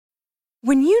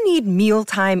When you need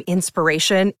mealtime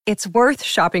inspiration, it's worth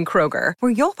shopping Kroger,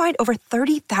 where you'll find over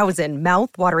 30,000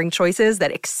 mouth-watering choices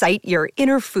that excite your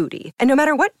inner foodie. And no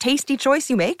matter what tasty choice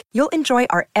you make, you'll enjoy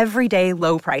our everyday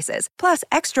low prices, plus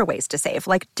extra ways to save,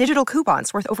 like digital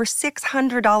coupons worth over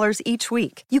 $600 each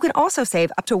week. You can also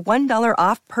save up to $1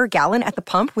 off per gallon at the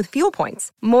pump with fuel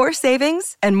points. More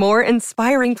savings and more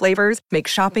inspiring flavors make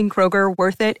shopping Kroger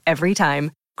worth it every time.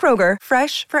 Kroger,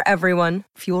 fresh for everyone.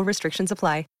 Fuel restrictions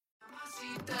apply.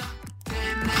 Te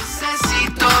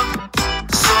necesito,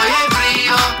 soy el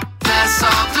brillo, that's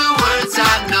all the words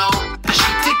I know. I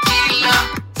shoot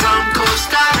tequila from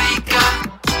Costa Rica.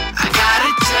 I gotta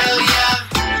tell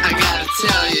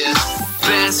ya,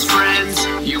 best friends,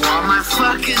 you are my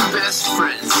fucking best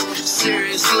friends.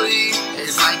 Seriously,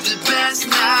 it's like the best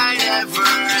night ever.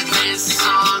 This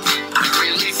song, I'm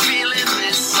really feeling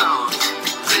this song.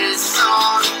 This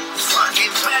song,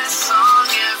 fucking best song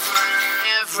ever.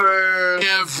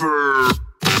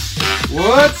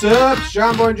 What's up? It's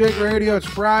John Boy and Jake Radio. It's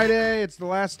Friday. It's the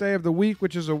last day of the week,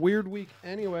 which is a weird week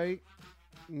anyway.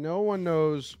 No one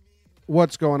knows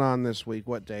what's going on this week,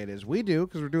 what day it is. We do,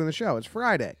 because we're doing the show. It's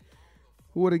Friday.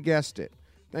 Who would have guessed it?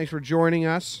 Thanks for joining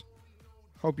us.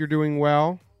 Hope you're doing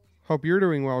well. Hope you're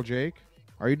doing well, Jake.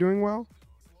 Are you doing well?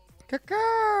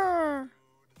 Caca.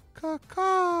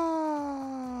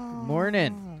 Caca.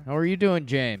 Morning. How are you doing,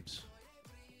 James?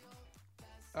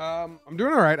 I'm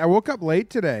doing all right. I woke up late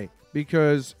today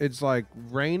because it's like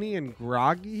rainy and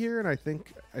groggy here, and I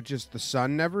think the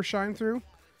sun never shined through.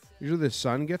 Usually the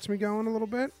sun gets me going a little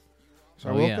bit. So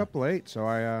I woke up late, so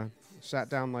I sat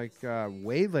down way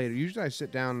later. Usually I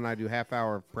sit down and I do half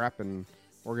hour of prep and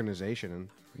organization, and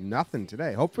nothing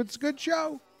today. Hope it's a good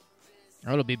show.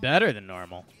 Oh, it'll be better than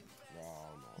normal.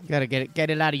 You gotta get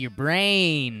it out of your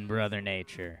brain, Brother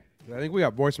Nature. I think we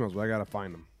got voicemails, but I gotta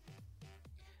find them.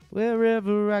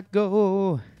 Wherever I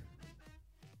go.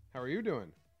 How are you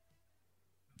doing?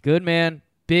 Good, man.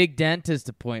 Big dentist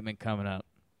appointment coming up.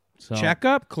 So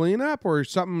Checkup, cleanup, or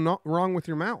something not wrong with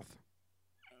your mouth?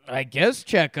 I guess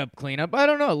checkup, cleanup. I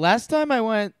don't know. Last time I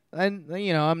went, I'm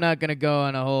not gonna go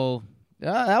on a whole.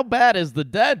 How bad is the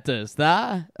dentist?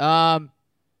 Huh?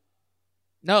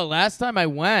 No, last time I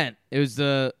went, it was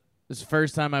the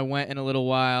first time I went in a little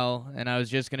while, and I was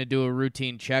just gonna do a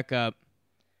routine checkup.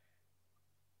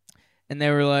 And they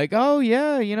were like, oh,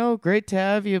 yeah, great to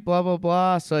have you, blah, blah,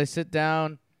 blah. So I sit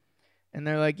down, and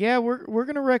they're like, yeah, we're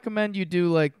going to recommend you do,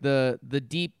 like, the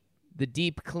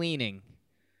deep cleaning.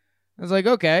 I was like,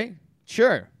 okay,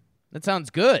 sure. That sounds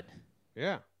good.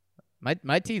 Yeah.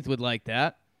 My teeth would like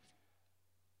that.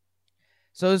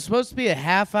 So it was supposed to be a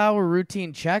half-hour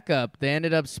routine checkup. They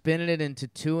ended up spinning it into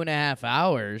 2.5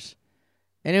 hours,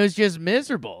 and it was just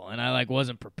miserable. And I,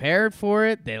 wasn't prepared for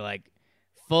it. They,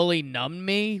 fully numbed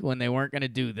me when they weren't going to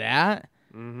do that.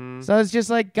 Mm-hmm. So I was just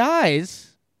like,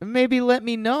 guys, maybe let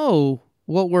me know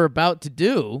what we're about to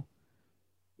do.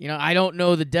 I don't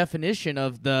know the definition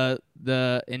of the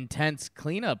intense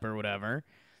cleanup or whatever.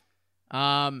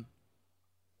 So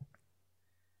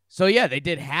yeah, they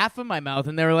did half of my mouth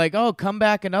and they were like, oh, come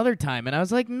back another time. And I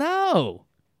was like, no,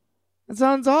 that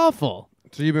sounds awful.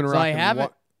 So you've been rocking.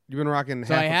 You've been rocking.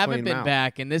 So half I haven't been mouth.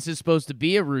 back, and this is supposed to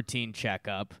be a routine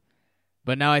checkup.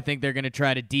 But now I think they're going to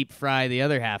try to deep fry the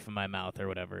other half of my mouth or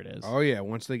whatever it is. Oh, yeah.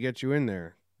 Once they get you in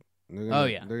there.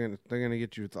 They're gonna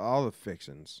get you with all the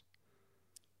fixins.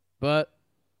 But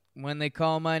when they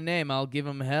call my name, I'll give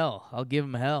them hell.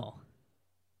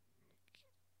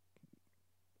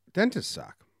 Dentists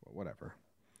suck. But whatever.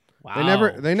 Wow.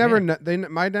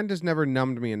 My dentist never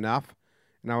numbed me enough.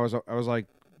 And I was like,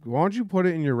 why don't you put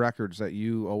it in your records that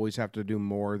you always have to do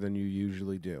more than you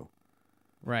usually do?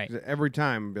 Right. Every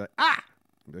time, I'd be like, ah!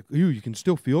 Be like, you can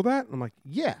still feel that? And I'm like,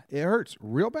 yeah, it hurts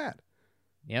real bad.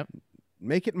 Yep.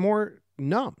 Make it more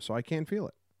numb so I can't feel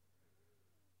it.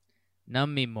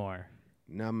 Numb me more.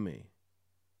 Numb me.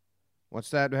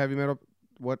 What's that heavy metal?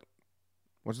 What's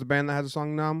the band that has a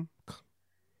song Numb?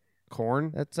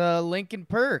 Korn? That's Linkin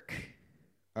Park.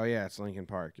 Oh, yeah, it's Linkin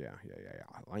Park. Yeah.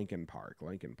 Linkin Park.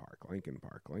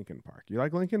 You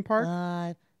like Linkin Park?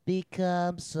 I've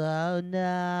become so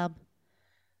numb.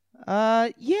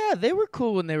 Yeah, they were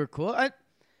cool when they were cool. I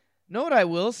know what I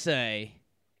will say,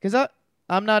 because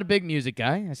I'm not a big music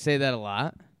guy. I say that a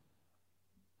lot.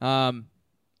 But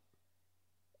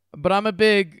I'm a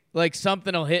big,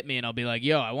 something will hit me, and I'll be like,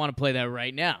 yo, I want to play that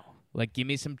right now. Give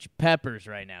me some Peppers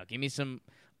right now. Give me some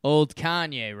old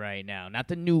Kanye right now. Not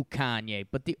the new Kanye,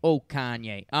 but the old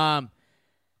Kanye. I'm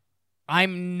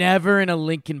never in a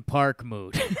Linkin Park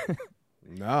mood.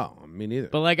 No, me neither.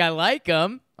 But I like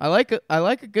them. I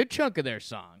like a good chunk of their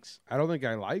songs. I don't think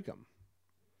I like them.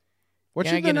 What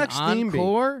Can I should the get an next theme be?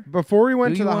 encore? Before we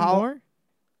went Do to you the want more?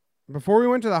 Before we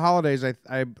went to the holidays, I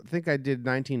think I did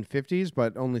 1950s,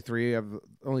 but only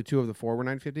two of the four were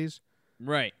 1950s.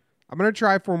 Right. I'm gonna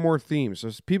try 4 more themes. So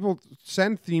people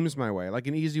send themes my way. Like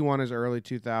an easy one is early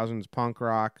 2000s punk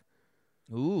rock.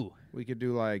 Ooh. We could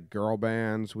do like girl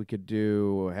bands. We could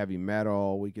do heavy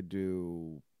metal. We could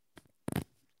do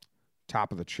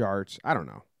top of the charts. I don't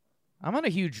know. I'm on a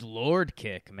huge Lord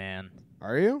kick, man.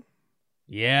 Are you?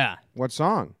 Yeah. What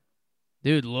song?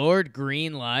 Dude, Lord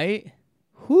Green Light.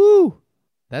 Whoo.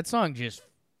 That song just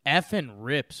effing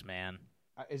rips, man.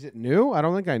 Is it new? I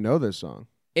don't think I know this song.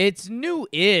 It's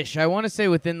new-ish. I want to say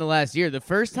within the last year. The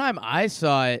first time I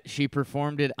saw it, she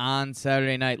performed it on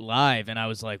Saturday Night Live, and I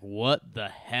was like, what the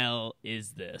hell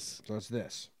is this? So it's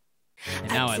this. And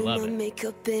now I love my it.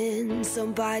 makeup in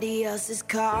somebody else's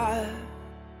car.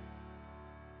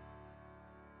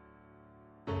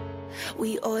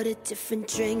 We ordered different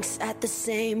drinks at the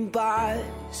same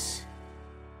bars.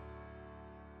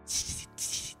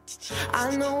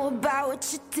 I know about what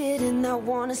you did and I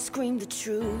want to scream the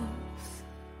truth.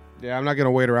 Yeah, I'm not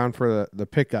gonna wait around for the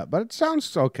pickup, but it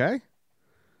sounds okay.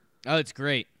 Oh, it's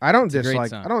great. I don't It's a great dislike.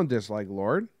 song. I don't dislike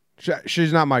Lord.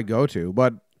 She's not my go-to,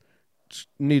 but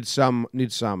needs some.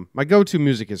 My go-to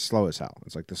music is slow as hell.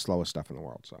 It's like the slowest stuff in the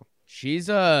world. So She's,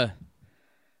 I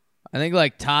think,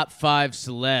 like, top 5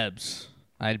 celebs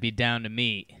I'd be down to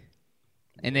meet.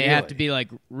 And they have to be, like,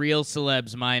 real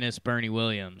celebs minus Bernie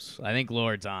Williams. I think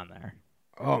Lord's on there.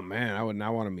 oh man, I would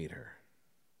not want to meet her.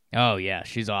 Oh, yeah,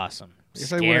 she's awesome.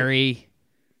 Yes, I Scary,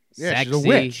 Yeah, sexy. she's a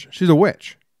witch. She's a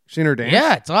witch. Seen her dance?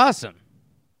 Yeah, it's awesome.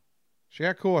 She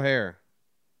got cool hair.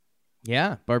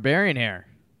 Yeah, barbarian hair.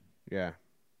 Yeah.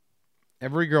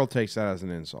 Every girl takes that as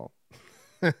an insult.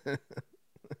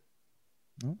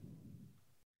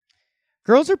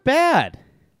 Girls are bad.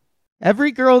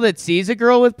 Every girl that sees a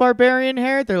girl with barbarian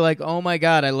hair, they're like, oh my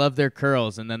God, I love their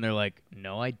curls. And then they're like,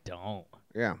 no, I don't.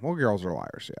 Yeah, well, girls are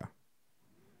liars, yeah.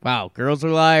 Wow, girls are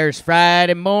liars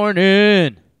Friday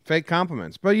morning. Fake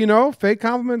compliments. But, you know, fake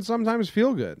compliments sometimes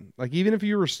feel good. Like, even if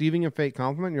you're receiving a fake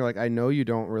compliment, you're like, I know you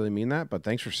don't really mean that, but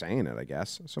thanks for saying it, I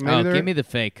guess. So maybe Give me the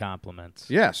fake compliments.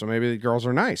 Yeah, so maybe the girls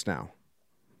are nice now.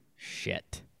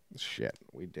 Shit.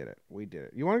 We did it.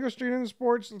 You want to go straight into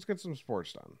sports? Let's get some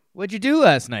sports done. What'd you do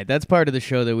last night? That's part of the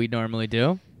show that we normally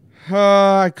do.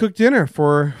 I cooked dinner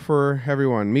for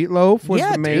everyone. Meatloaf was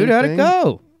the main dude, how'd thing. it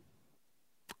go?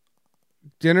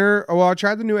 Dinner, well, I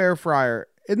tried the new air fryer.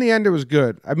 In the end, it was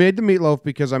good. I made the meatloaf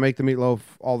because I make the meatloaf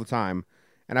all the time.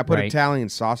 And I put Right. Italian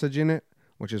sausage in it,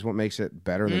 which is what makes it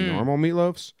better than normal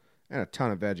meatloafs, and a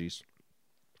ton of veggies.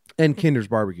 And Kinder's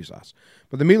barbecue sauce.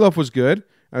 But the meatloaf was good.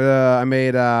 I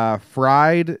made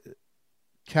fried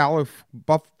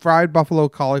buffalo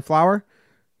cauliflower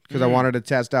because I wanted to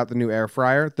test out the new air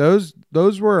fryer. Those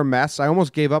were a mess. I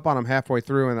almost gave up on them halfway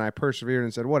through, and I persevered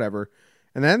and said, whatever.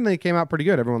 And then they came out pretty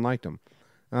good. Everyone liked them.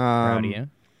 Proud of you.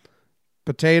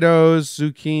 Potatoes,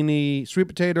 zucchini, sweet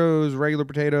potatoes, regular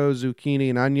potatoes, zucchini,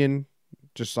 and onion,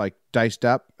 just like diced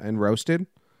up and roasted.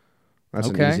 That's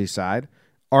an Okay. easy side.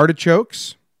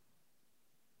 Artichokes.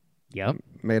 Yep.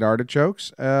 Made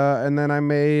artichokes. And then I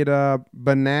made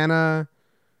banana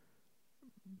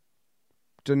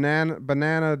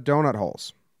donut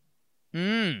holes.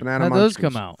 Banana How'd those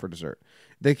munchkins come out? for dessert.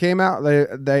 They came out.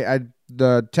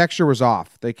 The texture was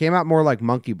off. They came out more like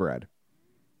monkey bread.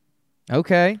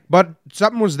 Okay. But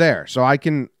something was there, so I'm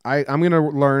gonna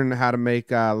learn how to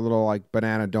make little like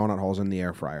banana donut holes in the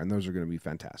air fryer, and those are gonna be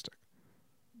fantastic.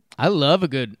 I love a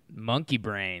good monkey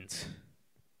brains.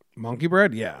 Monkey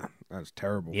bread, yeah, that's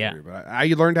terrible Yeah. for you. But I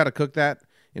learned how to cook that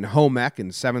in home ec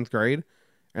in 7th grade,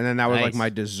 and then that was like Nice. my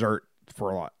dessert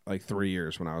for like 3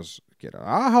 years when I was a kid.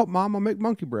 I'll help Mama make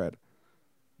monkey bread.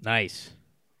 Nice.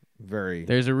 Very.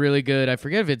 There's a really good, I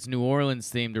forget if it's New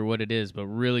Orleans themed or what it is, but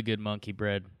really good monkey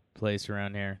bread place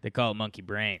around here. They call it Monkey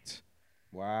Brains.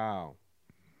 Wow.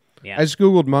 Yeah. I just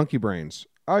googled monkey brains.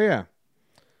 Oh yeah.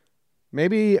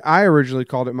 Maybe I originally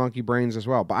called it monkey brains as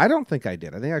well, but I don't think I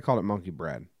did. I think I called it monkey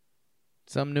bread.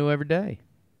 Something new every day.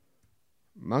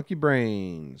 Monkey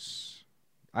brains.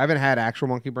 I haven't had actual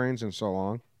monkey brains in so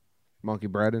long. Monkey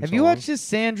bread in Have so you long. watched this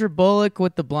Sandra Bullock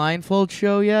with the blindfold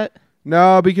show yet?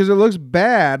 No, because it looks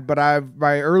bad, but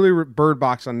my early Bird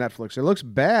Box on Netflix. It looks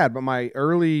bad, but my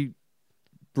early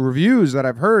reviews that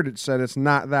I've heard, it said it's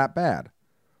not that bad.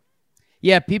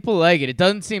 Yeah, people like it. It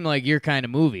doesn't seem like your kind of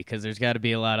movie because there's got to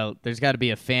be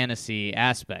a fantasy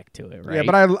aspect to it, right? Yeah,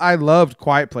 but I loved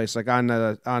Quiet Place. Like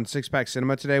on Six Pack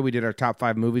Cinema today, we did our top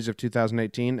 5 movies of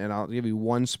 2018, and I'll give you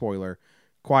one spoiler.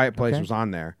 Quiet Place Okay. was on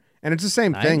there, and it's the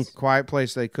same thing. Nice. Quiet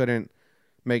Place, they couldn't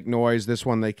make noise. This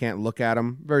one, they can't look at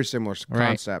them. Very similar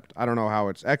concept. I don't know how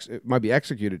it might be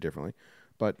executed differently,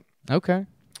 but Okay.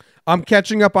 I'm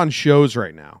catching up on shows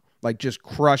right now, like just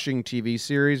crushing TV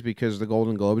series because the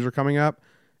Golden Globes are coming up,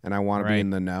 and I want to be in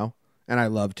the know. And I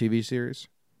love TV series,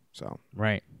 so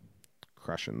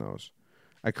crushing those.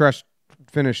 I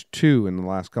finished 2 in the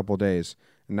last couple of days,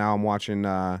 and now I'm watching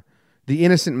The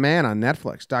Innocent Man on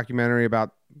Netflix,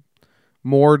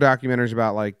 more documentaries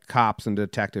about like cops and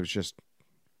detectives just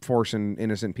forcing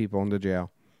innocent people into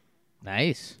jail.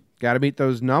 Nice. Got to meet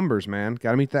those numbers, man.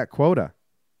 Got to meet that quota.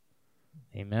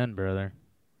 Amen, brother.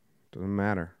 Doesn't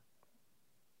matter.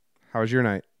 How was your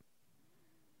night?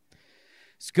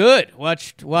 It's good.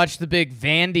 Watched the big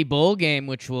Vandy Bowl game,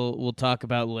 which we'll talk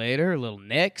about later. A little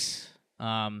Knicks.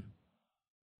 Yeah,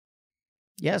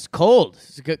 it's cold.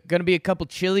 It's going to be a couple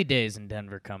chilly days in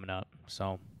Denver coming up.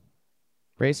 So,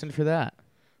 bracing for that.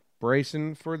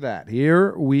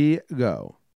 Here we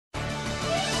go.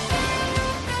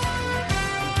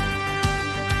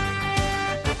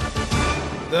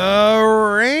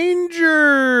 The Rangers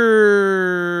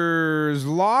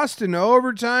lost in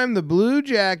overtime. The Blue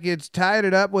Jackets tied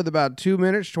it up with about 2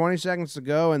 minutes, 20 seconds to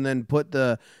go, and then put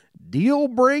the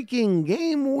deal-breaking,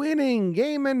 game-winning,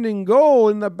 game-ending goal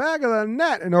in the back of the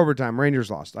net in overtime. Rangers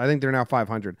lost. I think they're now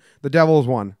 500. The Devils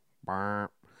won.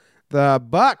 The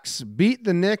Bucks beat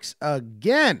the Knicks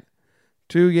again.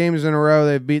 2 games in a row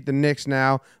they've beat the Knicks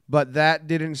now, but that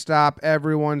didn't stop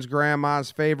everyone's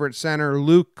grandma's favorite center,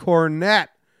 Luke Cornett,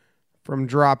 from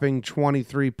dropping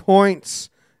 23 points.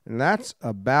 And that's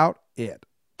about it.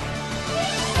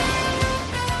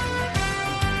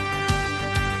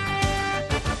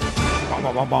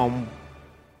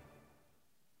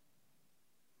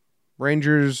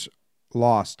 Rangers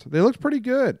lost. They looked pretty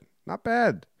good. Not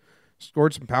bad.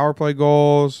 Scored some power play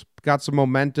goals. Got some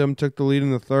momentum. Took the lead in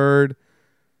the third.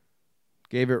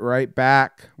 Gave it right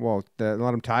back. Well, they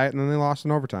let them tie it, and then they lost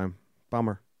in overtime.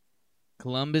 Bummer.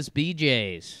 Columbus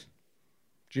BJs.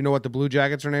 Do you know what the Blue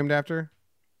Jackets are named after?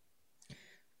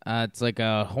 It's like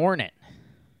a hornet.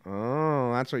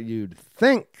 Oh, that's what you'd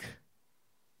think.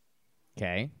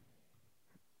 Okay.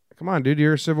 Come on, dude.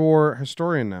 You're a Civil War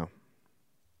historian now.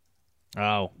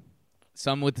 Oh.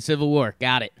 Some with the Civil War.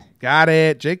 Got it. Got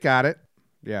it. Jake got it.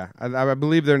 Yeah. I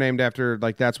believe they're named after,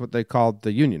 like, that's what they called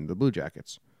the Union, the Blue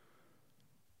Jackets.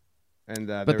 And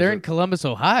but they're in Columbus,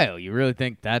 Ohio. You really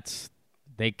think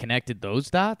they connected those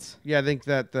dots? Yeah, I think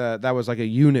that that was like a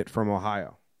unit from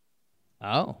Ohio.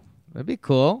 Oh, that'd be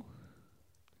cool.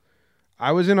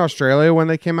 I was in Australia when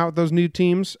they came out with those new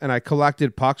teams, and I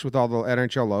collected pucks with all the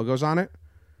NHL logos on it.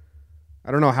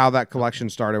 I don't know how that collection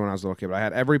started when I was a little kid, but I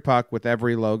had every puck with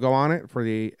every logo on it for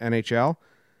the NHL.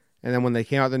 And then when they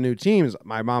came out with the new teams,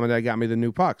 my mom and dad got me the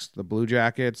new pucks, the Blue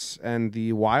Jackets and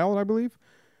the Wild, I believe.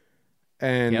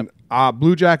 And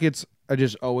Blue Jackets, I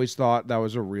just always thought that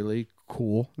was a really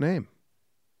cool name.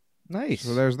 Nice.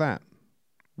 So there's that.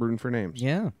 Rooting for names.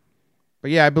 Yeah.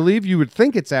 But yeah, I believe you would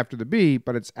think it's after the B,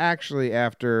 but it's actually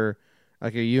after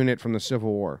like a unit from the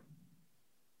Civil War.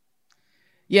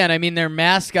 Yeah, and I mean their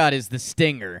mascot is the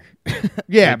Stinger.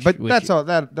 Yeah, but that's all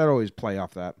that always play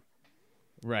off that.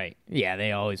 Right. Yeah,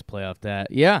 they always play off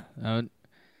that. Yeah.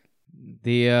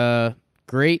 The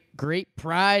great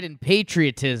pride and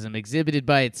patriotism exhibited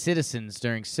by its citizens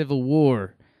during Civil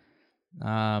War.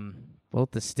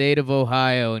 Both the state of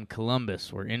Ohio and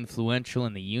Columbus were influential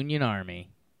in the Union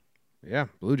Army. Yeah,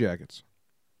 Blue Jackets.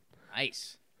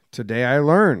 Nice. Today I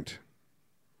learned.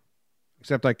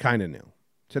 Except I kind of knew.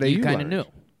 Today you kind of knew.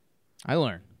 I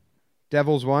learned.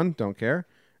 Devils won. Don't care.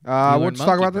 Let's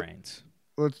talk about brains.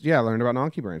 Learned about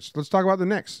monkey brains. Let's talk about the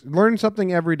Knicks. Learn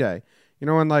something every day. You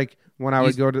know, when I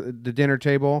would go to the dinner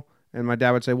table and my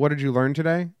dad would say, "What did you learn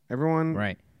today?" Everyone,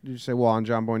 right? You say, "Well, on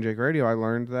John Boy and Jake Radio, I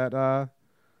learned that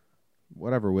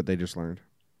whatever what they just learned."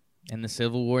 In the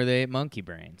Civil War, they ate monkey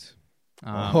brains.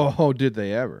 Did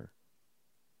they ever?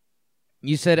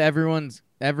 You said everyone's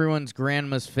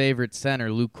grandma's favorite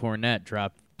center, Luke Cornett,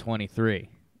 dropped 23.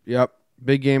 Yep.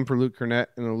 Big game for Luke Cornett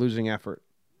in a losing effort.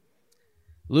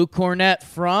 Luke Cornett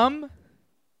from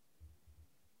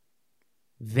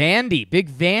Vandy. Big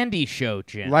Vandy show,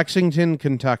 Jim. Lexington,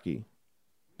 Kentucky.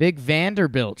 Big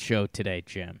Vanderbilt show today,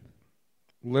 Jim.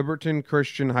 Liberton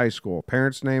Christian High School.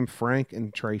 Parents' name Frank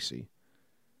and Tracy.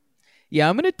 Yeah,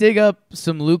 I'm going to dig up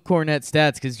some Luke Cornett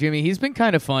stats because, Jimmy, he's been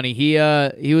kind of funny. He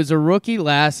was a rookie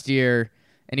last year,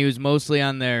 and he was mostly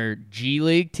on their G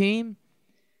League team.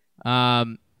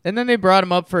 And then they brought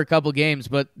him up for a couple games.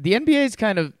 But the NBA is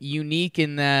kind of unique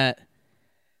in that,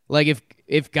 like,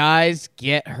 if guys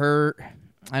get hurt,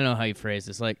 I don't know how you phrase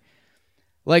this. Like,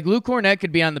 Like, Luke Cornett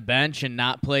could be on the bench and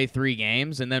not play 3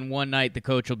 games, and then one night the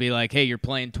coach will be like, hey, you're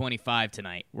playing 25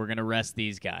 tonight. We're going to rest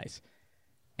these guys.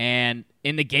 And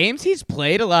in the games he's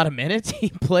played a lot of minutes, he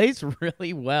plays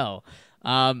really well.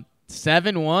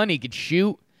 7-1, he could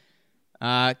shoot.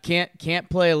 Can't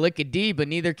play a lick of D, but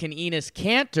neither can Enes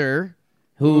Kanter,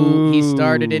 who he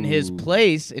started in his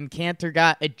place, and Kanter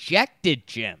got ejected,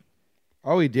 Jim.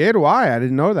 Oh, he did? Why? I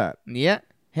didn't know that. Yeah.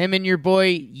 Him and your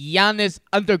boy Giannis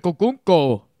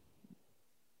Antetokounmpo.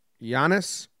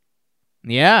 Giannis?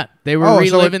 Yeah, they were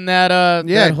reliving that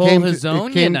whole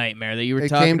Hazonia nightmare that you were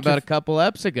talking about a couple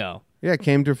eps ago. Yeah, it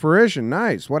came to fruition.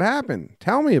 Nice. What happened?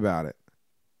 Tell me about it.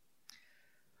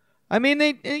 I mean,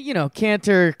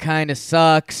 Kanter kind of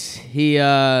sucks. He,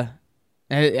 I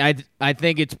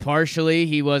think it's partially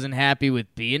he wasn't happy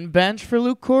with being benched for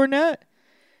Luke Cornett,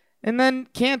 and then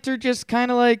Kanter just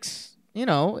kind of likes.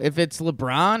 If it's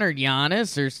LeBron or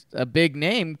Giannis or a big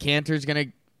name, Kanter's going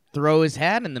to throw his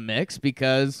hat in the mix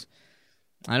because,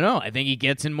 I don't know, I think he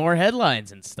gets in more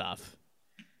headlines and stuff.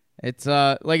 It's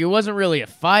it wasn't really a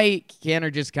fight.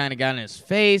 Kanter just kind of got in his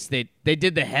face. They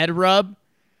did the head rub.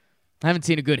 I haven't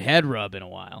seen a good head rub in a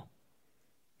while.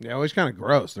 Yeah, it was kind of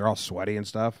gross. They're all sweaty and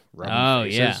stuff.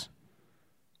 Faces. Yeah.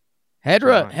 Head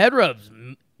rub's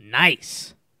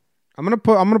nice. I'm gonna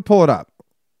pull it up.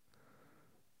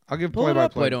 I'll give play by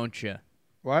play. Why don't you?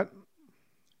 What?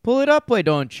 Pull it up, why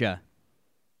don't you?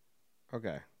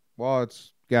 Okay. Well,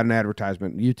 it's got an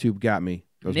advertisement. YouTube got me.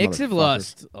 Knicks have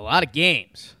lost a lot of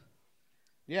games.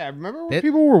 Yeah, remember when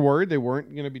people were worried they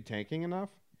weren't going to be tanking enough?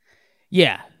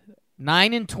 Yeah.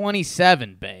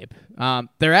 9-27, babe.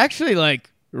 They're actually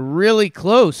really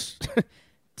close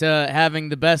to having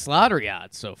the best lottery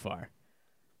odds so far.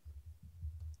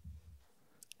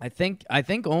 I think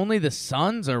only the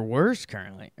Suns are worse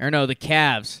currently. Or no, the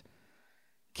Cavs.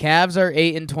 Cavs are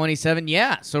 8-27.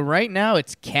 Yeah, so right now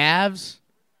it's Cavs,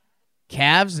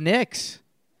 Knicks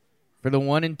for the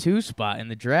 1 and 2 spot in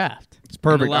the draft. It's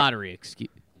perfect. In the lottery, excuse.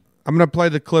 I'm going to play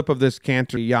the clip of this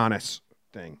Kanter Giannis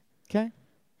thing. Okay.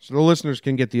 So the listeners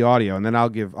can get the audio, and then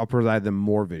I'll provide them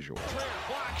more visual.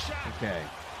 Okay.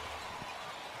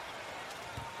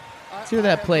 Let's hear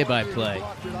that play-by-play.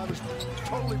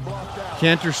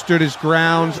 Kanter stood his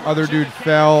ground. Other dude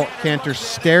fell. Kanter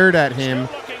stared at him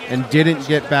and didn't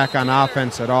get back on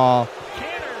offense at all.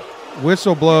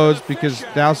 Whistle blows because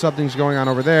now something's going on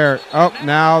over there. Oh,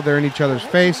 now they're in each other's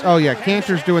face. Oh, yeah,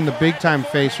 Kanter's doing the big-time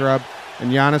face rub.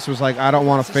 And Giannis was like, I don't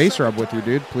want a face rub with you,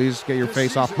 dude. Please get your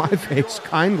face off my face.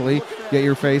 Kindly get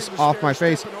your face off my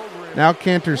face. Now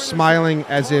Kanter's smiling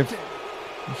as if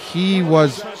he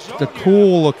was the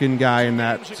cool-looking guy in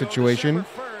that situation,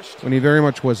 when he very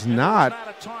much was not,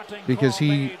 because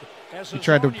he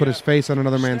tried to put his face on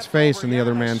another man's face, and the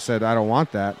other man said, I don't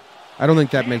want that. I don't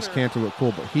think that makes Kanter look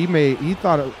cool, but he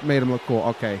thought it made him look cool.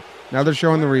 Okay, now they're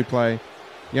showing the replay.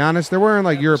 Giannis, they're wearing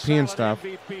European stuff.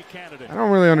 I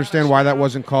don't really understand why that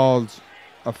wasn't called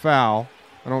a foul.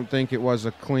 I don't think it was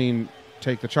a clean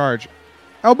take the charge.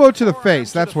 Elbow to the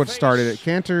face, that's what started it.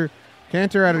 Kanter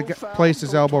had to place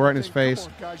his elbow right in his face.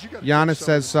 Giannis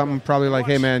says something probably like,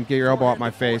 hey, man, get your elbow out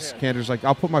my face. Kanter's like,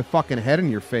 I'll put my fucking head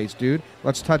in your face, dude.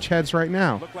 Let's touch heads right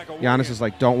now. Giannis is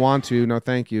like, don't want to. No,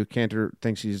 thank you. Kanter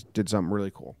thinks he did something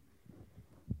really cool.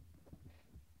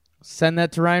 Send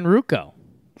that to Ryan Rucco.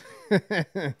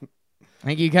 I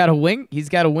think he's got a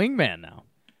wingman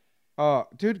now.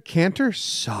 Dude, Kanter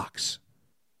sucks.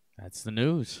 That's the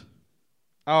news.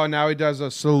 Oh, now he does a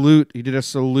salute. He did a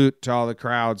salute to all the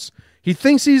crowds. He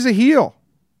thinks he's a heel,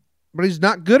 but he's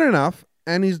not good enough,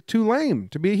 and he's too lame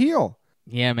to be a heel.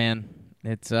 Yeah, man.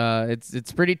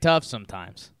 It's pretty tough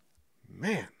sometimes.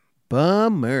 Man,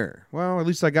 bummer. Well, at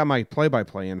least I got my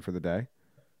play-by-play in for the day.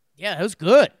 Yeah, that was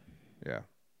good. Yeah.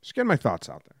 Just getting my thoughts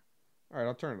out there. All right,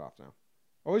 I'll turn it off now.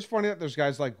 Always funny that there's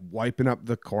guys wiping up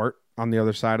the court on the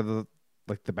other side of the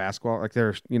basketball.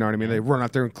 They're, you know what I mean? They run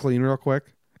out there and clean real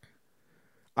quick.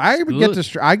 I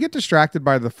get distracted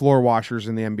by the floor washers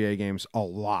in the NBA games a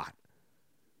lot.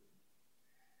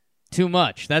 Too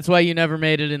much. That's why you never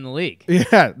made it in the league.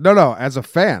 Yeah, no. As a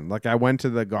fan, I went to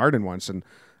the Garden once and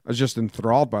I was just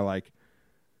enthralled by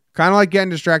kind of like getting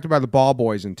distracted by the ball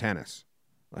boys in tennis.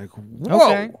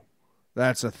 Whoa, okay.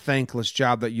 That's a thankless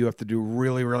job that you have to do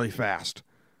really, really fast.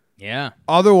 Yeah.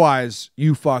 Otherwise,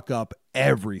 you fuck up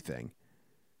everything.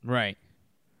 Right.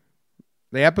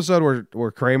 The episode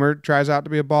where Kramer tries out to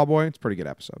be a ball boy, it's a pretty good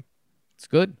episode. It's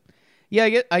good.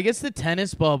 Yeah, I guess the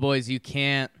tennis ball boys, you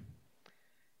can't.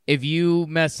 If you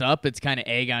mess up, it's kind of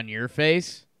egg on your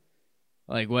face.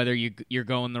 Whether you're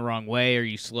going the wrong way or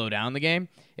you slow down the game.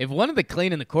 If one of the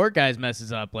cleaning the court guys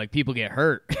messes up, people get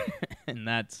hurt. And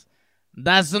that's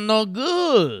That's no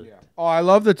good. Yeah. Oh, I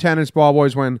love the tennis ball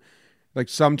boys when, like,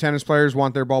 some tennis players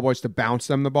want their ball boys to bounce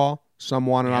them the ball. Some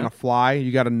want it on a fly.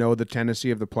 You got to know the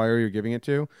tendency of the player you're giving it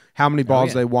to, how many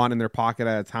balls they want in their pocket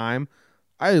at a time.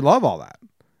 I love all that.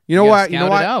 You know what? You know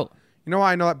why? You know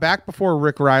why I know that? Back before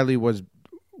Rick Riley was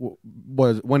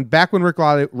when Rick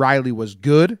Riley was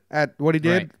good at what he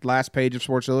did, last page of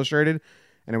Sports Illustrated,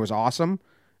 and it was awesome.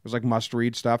 It was like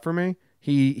must-read stuff for me.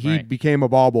 He became a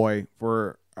ball boy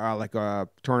for like a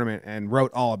tournament and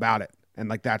wrote all about it, and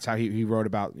like that's how he wrote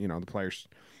about the players'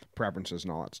 preferences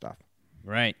and all that stuff.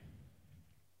 Right.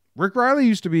 Rick Riley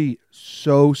used to be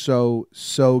so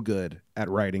good at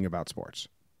writing about sports.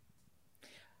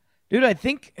 Dude, I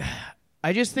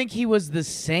just think he was the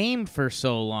same for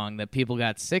so long that people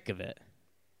got sick of it.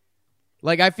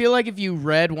 Like, I feel like if you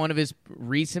read one of his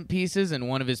recent pieces and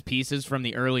one of his pieces from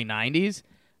the early 90s,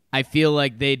 I feel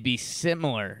like they'd be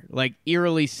similar, like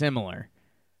eerily similar.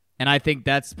 And I think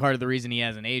that's part of the reason he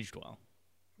hasn't aged well.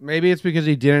 Maybe it's because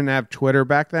he didn't have Twitter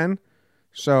back then,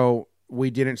 so we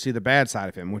didn't see the bad side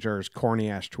of him, which are his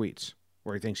corny-ass tweets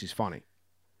where he thinks he's funny.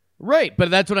 Right, but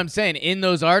that's what I'm saying. In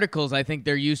those articles, I think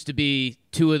there used to be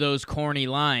two of those corny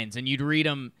lines, and you'd read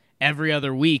them every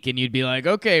other week, and you'd be like,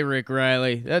 okay, Rick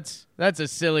Riley, that's a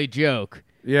silly joke.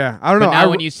 Yeah, I don't know. But now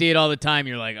when you see it all the time,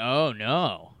 you're like, oh,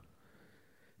 no.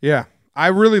 Yeah, I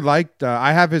really liked,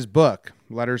 I have his book,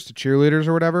 Letters to Cheerleaders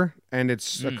or whatever, and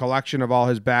it's a collection of all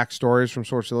his backstories from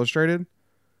Sports Illustrated.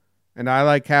 And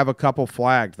I have a couple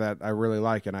flagged that I really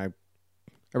like, and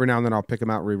every now and then I'll pick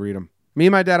them out and reread them. Me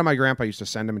and my dad and my grandpa used to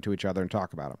send them to each other and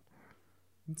talk about them.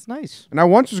 It's nice. And I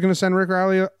once was going to send Rick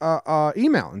Riley a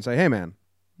email and say, hey, man,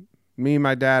 me,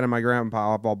 my dad, and my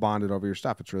grandpa have all bonded over your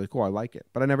stuff. It's really cool. I like it.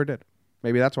 But I never did.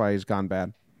 Maybe that's why he's gone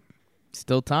bad.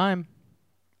 Still time.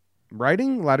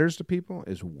 Writing letters to people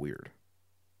is weird.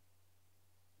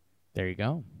 There you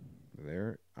go.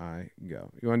 There I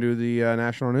go. You want to do the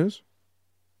national news?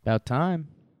 About time.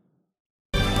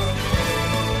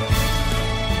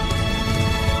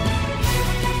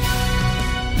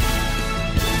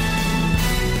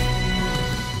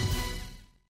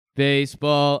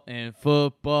 Baseball and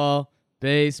football,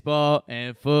 baseball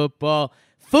and football.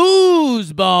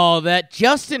 Foosball, that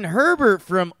Justin Herbert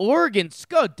from Oregon.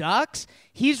 Go Ducks.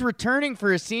 He's returning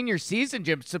for his senior season,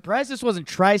 Jim. Surprised this wasn't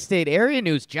tri-state area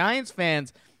news. Giants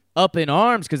fans up in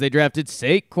arms because they drafted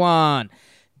Saquon.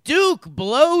 Duke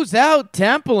blows out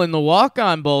Temple in the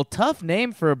walk-on bowl. Tough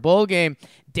name for a bowl game.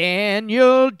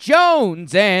 Daniel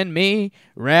Jones and me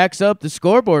racks up the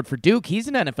scoreboard for Duke. He's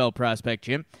an NFL prospect,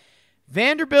 Jim.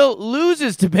 Vanderbilt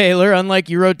loses to Baylor, unlike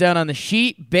you wrote down on the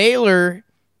sheet. Baylor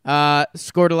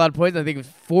scored a lot of points. I think it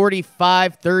was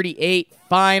 45-38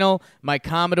 final. My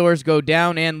Commodores go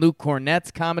down, and Luke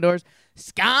Cornett's Commodores.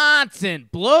 Wisconsin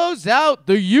blows out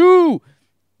the U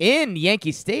in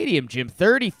Yankee Stadium, Jim,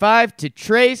 35 to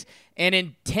trace. And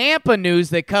in Tampa news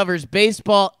that covers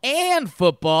baseball and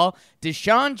football,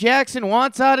 Deshaun Jackson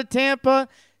wants out of Tampa.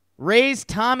 Rays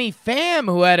Tommy Pham,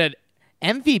 who had an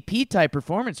MVP-type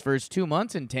performance for his 2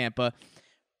 months in Tampa,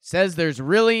 says there's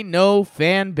really no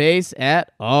fan base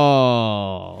at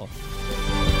all.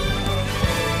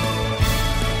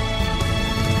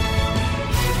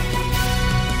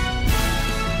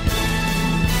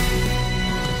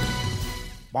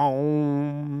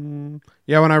 Boom.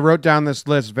 Yeah, when I wrote down this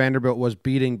list, Vanderbilt was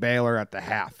beating Baylor at the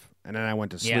half, and then I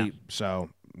went to sleep, so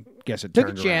guess it took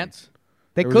turned a chance. around.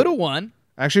 They could have won.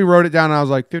 I actually wrote it down, and I was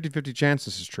like, 50-50 chance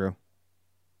this is true.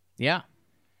 Yeah.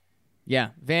 Yeah,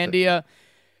 Vandia,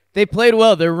 they played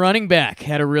well. Their running back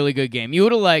had a really good game. You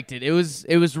would have liked it. It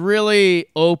was really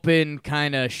open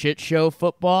kind of shit show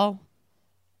football.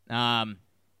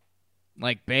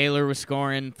 Like Baylor was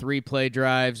scoring 3-play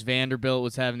drives. Vanderbilt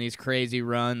was having these crazy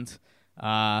runs.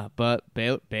 But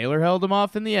Baylor held them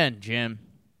off in the end, Jim.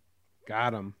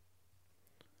 Got him.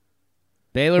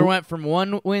 Baylor went from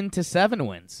 1 win to 7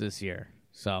 wins this year.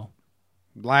 So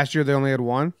last year they only had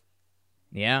 1?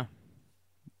 Yeah.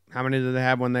 How many did they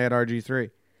have when they had RG3?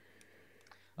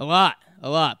 A lot.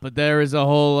 But there was a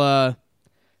whole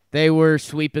they were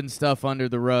sweeping stuff under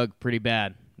the rug pretty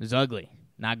bad. It was ugly.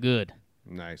 Not good.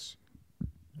 Nice.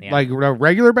 Yeah. Like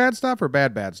regular bad stuff or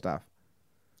bad stuff?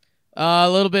 A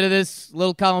little bit of this,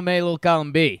 little column A, little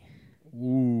column B.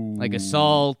 Ooh. Like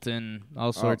assault and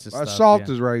all sorts of stuff. Assault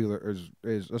is regular.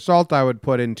 Is assault I would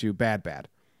put into bad.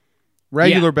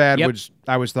 Regular bad, which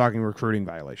I was talking recruiting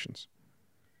violations.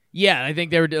 Yeah, I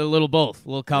think they were a little both. A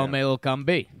little column A, a little column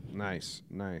B. Nice.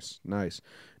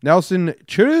 Nelson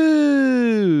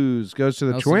Cruz goes to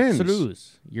the Twins.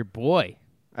 Cruz, your boy.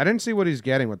 I didn't see what he's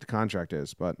getting, what the contract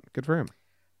is, but good for him.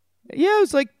 Yeah, it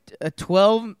was like a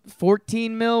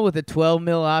 14 mil with a 12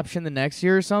 mil option the next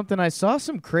year or something. I saw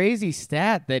some crazy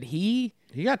stat that he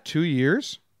got 2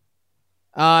 years.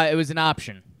 It was an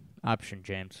option,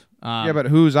 James. Yeah, but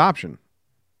whose option?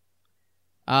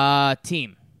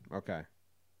 Team. Okay.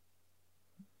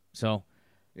 So,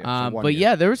 Yeah, so 1 but year.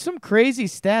 yeah, there was some crazy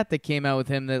stat that came out with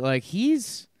him that like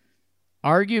he's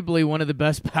arguably one of the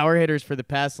best power hitters for the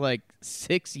past like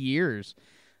 6 years,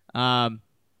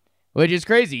 which is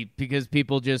crazy because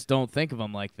people just don't think of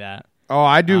him like that. Oh,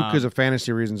 I do because of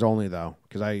fantasy reasons only, though,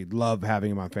 because I love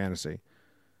having him on fantasy.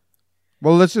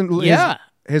 Well, listen. Yeah.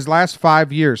 His last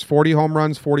 5 years, 40 home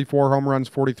runs, 44 home runs,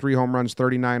 43 home runs,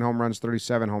 39 home runs,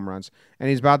 37 home runs, and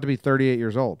he's about to be 38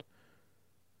 years old.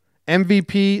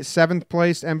 MVP 7th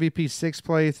place, MVP 6th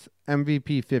place,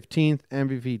 MVP 15th,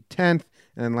 MVP 10th,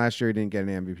 and then last year he didn't get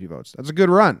any MVP votes. That's a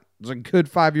good run. It's a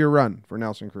good 5-year run for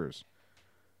Nelson Cruz.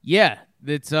 Yeah,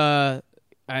 it's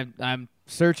I'm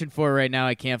searching for it right now.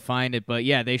 I can't find it, but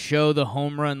yeah, they show the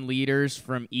home run leaders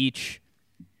from each.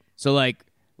 So like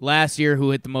last year,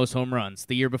 who hit the most home runs?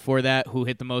 The year before that, who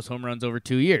hit the most home runs over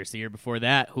 2 years? The year before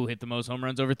that, who hit the most home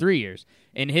runs over 3 years?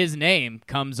 And his name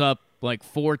comes up like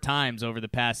 4 times over the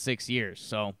past 6 years.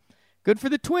 So good for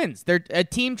the Twins. They're a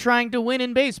team trying to win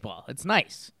in baseball. It's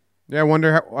nice. Yeah,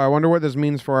 I wonder what this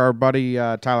means for our buddy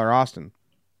Tyler Austin.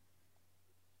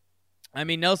 I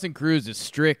mean, Nelson Cruz is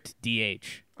strict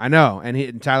DH. I know,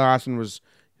 and Tyler Austin was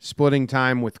splitting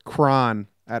time with Cron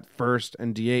at first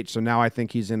and DH, so now I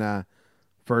think he's in a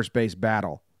first base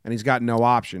battle, and he's got no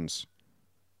options.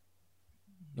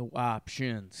 No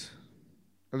options.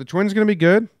 Are the Twins going to be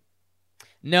good?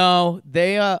 No,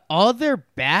 they all their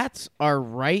bats are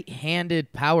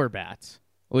right-handed power bats,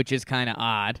 which is kind of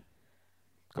odd.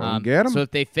 Go and get them. So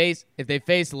if they face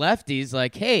lefties,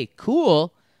 like, hey,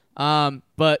 cool.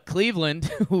 But Cleveland,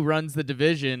 who runs the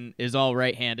division, is all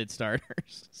right-handed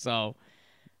starters. So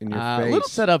In your a face. little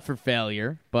set up for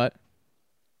failure, but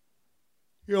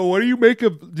What do you make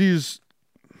of these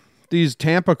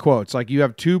Tampa quotes? Like, you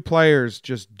have two players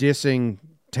just dissing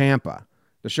Tampa.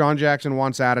 Deshaun Jackson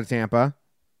wants out of Tampa,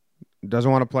 doesn't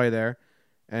want to play there.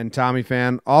 And Tommy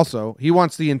Pham also, he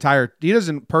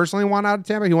doesn't personally want out of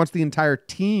Tampa. He wants the entire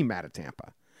team out of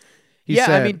Tampa. He said,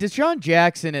 I mean, Deshaun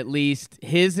Jackson, at least,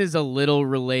 his is a little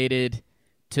related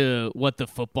to what the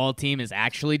football team is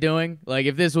actually doing. Like,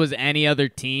 if this was any other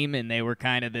team and they were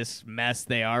kind of this mess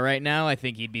they are right now, I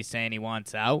think he'd be saying he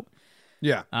wants out.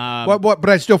 yeah. But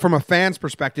I still, from a fan's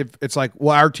perspective, it's like,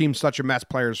 well, our team's such a mess,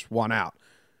 players want out.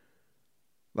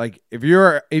 Like, if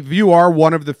you are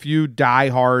one of the few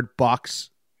diehard Bucks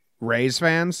Rays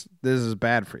fans, this is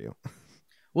bad for you.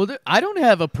 Well, I don't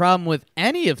have a problem with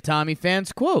any of Tommy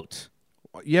Pham's quotes.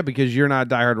 Yeah, because you're not a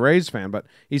diehard Rays fan. But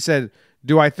he said,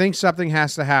 do I think something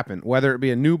has to happen? Whether it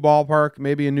be a new ballpark,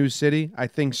 maybe a new city? I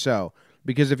think so.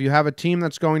 Because if you have a team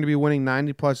that's going to be winning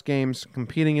 90-plus games,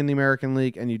 competing in the American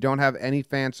League, and you don't have any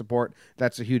fan support,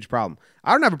 that's a huge problem.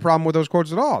 I don't have a problem with those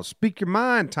quotes at all. Speak your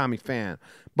mind, Tommy Pham.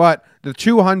 But the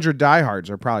 200 diehards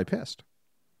are probably pissed.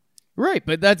 Right,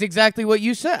 but that's exactly what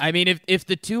you said. I mean, if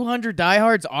the 200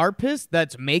 diehards are pissed,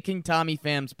 that's making Tommy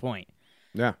Pham's point.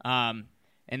 Yeah.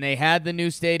 And they had the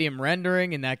new stadium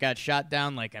rendering, and that got shot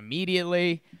down like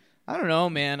immediately. I don't know,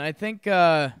 man. I think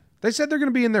They said they're going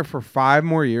to be in there for 5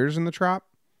 more years in the Trop.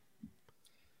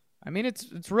 I mean,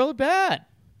 it's really bad.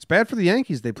 It's bad for the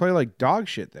Yankees. They play like dog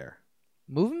shit there.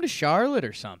 Move them to Charlotte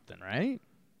or something, right?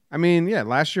 I mean, yeah,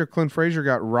 last year Clint Frazier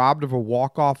got robbed of a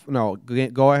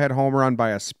go-ahead home run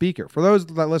by a speaker. For those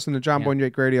that listen to John Boy and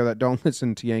Jake Radio that don't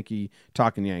listen to Yankee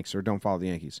Talking Yanks or don't follow the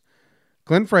Yankees,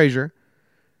 Clint Frazier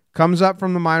comes up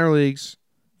from the minor leagues,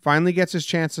 finally gets his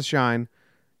chance to shine.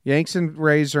 Yanks and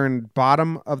Rays are in top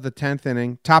of the 10th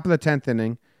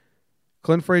inning.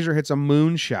 Clint Frazier hits a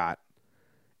moonshot.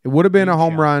 It would have been a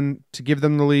home run to give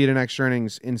them the lead in extra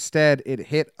innings. Instead, it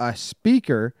hit a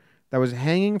speaker that was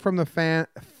hanging from the fan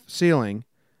ceiling,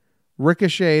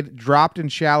 ricocheted, dropped in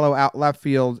shallow out left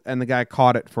field, and the guy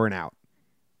caught it for an out.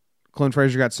 Clint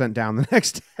Frazier got sent down the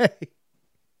next day.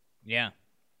 Yeah.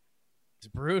 It's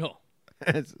brutal.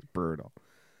 It's brutal.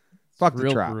 Fuck the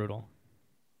Real Trop. brutal.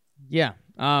 Yeah.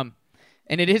 And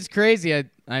it is crazy.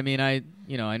 I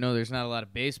know there's not a lot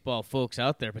of baseball folks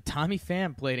out there, but Tommy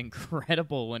Pham played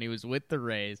incredible when he was with the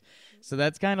Rays. So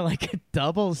that's kind of like a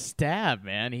double stab,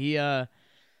 man. He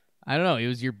I don't know, he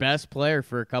was your best player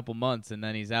for a couple months and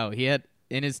then he's out. He had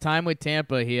in his time with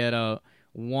Tampa, he had a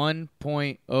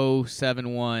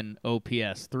 1.071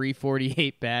 OPS,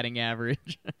 348 batting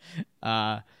average.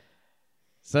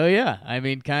 So yeah, I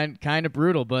mean, kind of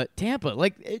brutal, but Tampa,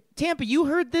 you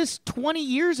heard this 20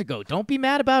 years ago. Don't be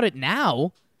mad about it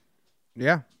now.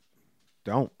 Yeah.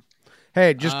 Don't.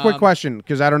 Hey, just quick question,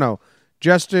 because I don't know.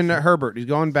 Justin Herbert, he's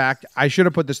going back. I should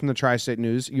have put this in the Tri-State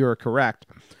News. You're correct.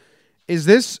 Is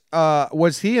this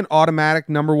was he an automatic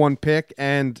number one pick?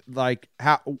 And like,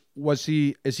 how was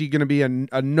he? Is he going to be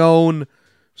a known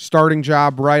starting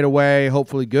job right away?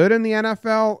 Hopefully, good in the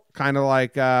NFL. Kind of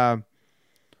like I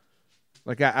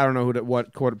don't know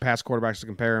what past quarterbacks to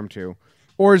compare him to,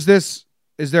 or is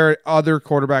there other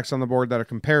quarterbacks on the board that are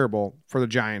comparable for the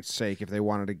Giants' sake if they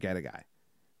wanted to get a guy?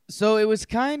 So it was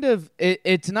kind of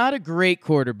it's not a great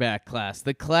quarterback class.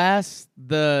 The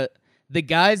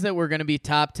guys that were going to be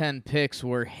top 10 picks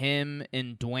were him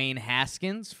and Dwayne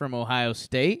Haskins from Ohio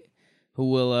State, who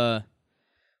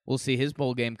we'll see his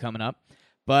bowl game coming up.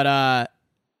 But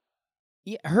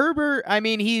Herbert, I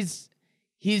mean, he's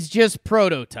just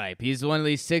prototype. He's one of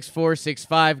these 6'4",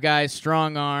 6'5" guys,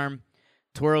 strong arm,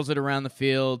 twirls it around the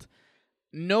field.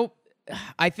 Nope.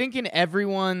 I think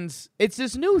it's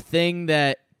this new thing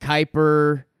that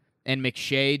Kuiper and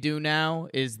McShay do now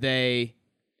is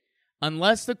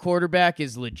unless the quarterback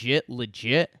is legit,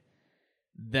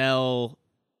 they'll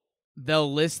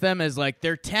list them as like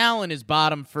their talent is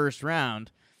bottom first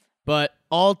round, but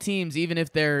all teams, even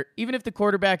if the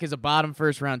quarterback is a bottom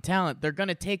first round talent, they're going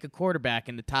to take a quarterback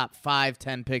in the top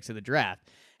 5-10 picks of the draft.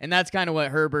 And that's kind of what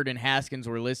Herbert and Haskins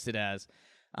were listed as.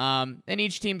 And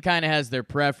each team kind of has their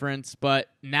preference, but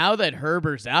now that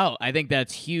Herbert's out, I think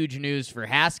that's huge news for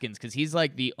Haskins because he's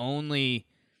like the only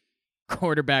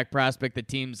quarterback prospect that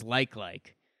teams like. I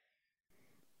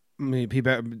mean,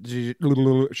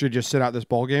 should just sit out this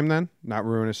bowl game then, not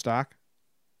ruin his stock.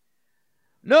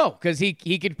 No, because he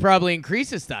could probably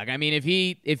increase his stock. I mean, if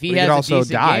he has a decent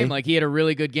game, like he had a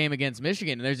really good game against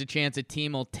Michigan, there's a chance a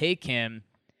team will take him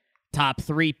top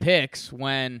 3 picks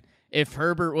when if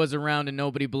Herbert was around and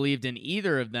nobody believed in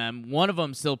either of them, one of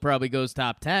them still probably goes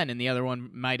top 10 and the other one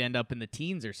might end up in the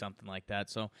teens or something like that.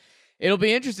 So it'll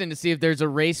be interesting to see if there's a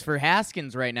race for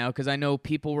Haskins right now because I know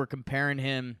people were comparing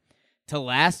him to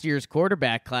last year's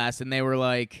quarterback class, and they were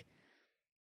like,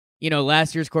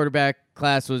 last year's quarterback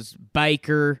class was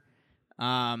Biker,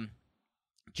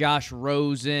 Josh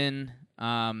Rosen,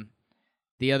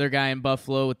 the other guy in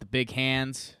Buffalo with the big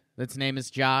hands. That's name is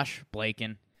Josh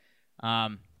Blaken.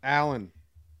 Allen.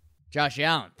 Josh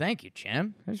Allen. Thank you,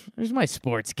 Jim. There's my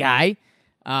sports guy.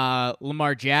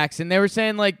 Lamar Jackson. They were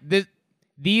saying like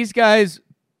these guys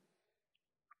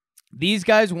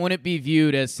wouldn't be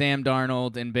viewed as Sam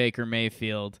Darnold and Baker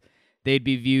Mayfield. They'd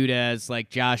be viewed as like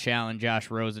Josh Allen,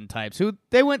 Josh Rosen types, who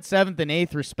they went 7th and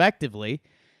 8th respectively.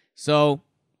 So,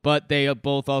 but they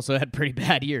both also had pretty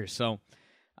bad years. So,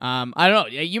 I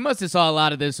don't know. You must have saw a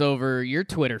lot of this over your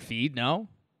Twitter feed, no?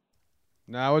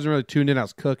 No, I wasn't really tuned in. I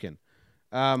was cooking.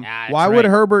 Why would right.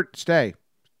 Herbert stay?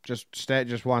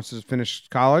 Just wants to finish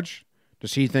college?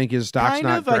 Does he think his stock's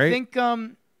not great? I think.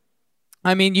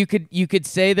 I mean, you could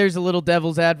say there's a little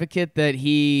devil's advocate that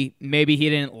he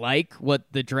didn't like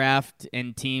what the draft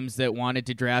and teams that wanted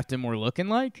to draft him were looking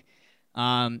like.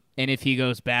 And if he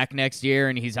goes back next year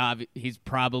and he's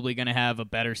probably going to have a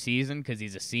better season because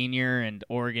he's a senior and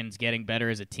Oregon's getting better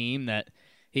as a team, that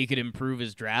he could improve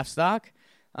his draft stock.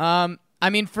 I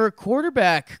mean, for a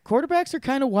quarterbacks are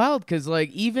kind of wild because,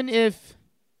 like, even if,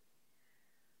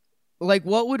 like,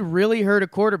 what would really hurt a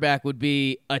quarterback would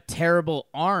be a terrible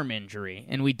arm injury,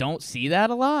 and we don't see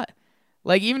that a lot.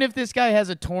 Like, even if this guy has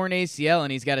a torn ACL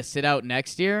and he's got to sit out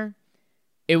next year,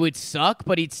 it would suck,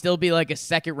 but he'd still be like a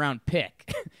second-round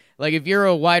pick. Like, if you're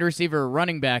a wide receiver or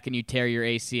running back and you tear your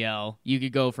ACL, you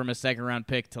could go from a second-round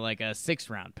pick to, like, a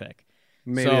 6th-round pick.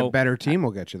 Maybe a better team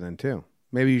will get you then, too.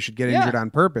 Maybe you should get injured on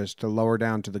purpose to lower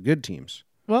down to the good teams.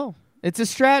 Well, it's a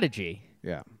strategy.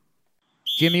 Yeah.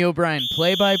 Jimmy O'Brien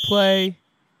play-by-play.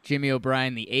 Jimmy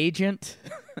O'Brien the agent.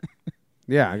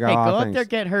 Yeah, I got hey, a lot go of out things. there,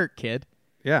 get hurt, kid.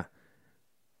 Yeah.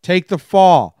 Take the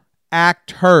fall.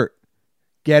 Act hurt.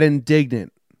 Get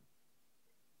indignant.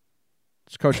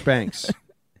 It's Coach Banks.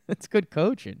 That's good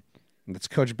coaching. That's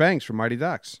Coach Banks from Mighty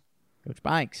Ducks. Coach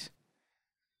Banks.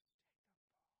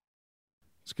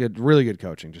 It's good, really good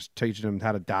coaching. Just teaching him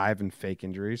how to dive and fake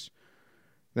injuries.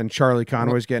 Then Charlie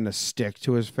Conway's getting a stick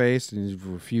to his face, and he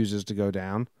refuses to go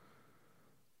down.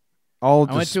 All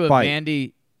I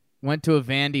despite. went to a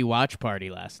Vandy watch party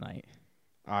last night.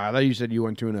 I thought you said you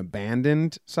went to an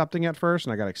abandoned something at first,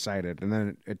 and I got excited, and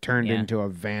then it turned into a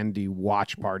Vandy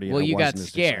watch party. Well, and you got wasn't as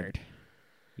scared.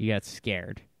 You got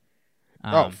scared.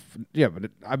 Yeah,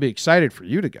 but I'd be excited for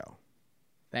you to go.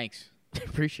 Thanks,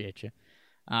 appreciate you.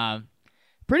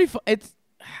 Pretty fun. It's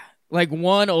like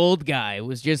one old guy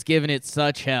was just giving it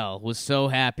such hell. Was so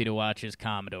happy to watch his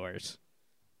Commodores.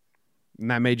 And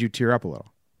that made you tear up a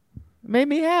little. Made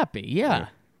me happy. Yeah.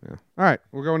 All right,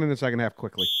 we're going in the second half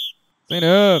quickly. Clean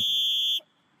up.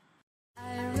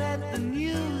 I read the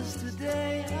news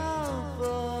today, oh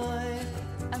boy,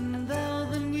 and though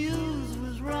the news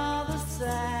was rather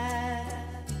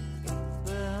sad,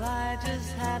 well, I just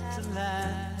had to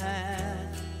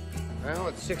laugh. Well,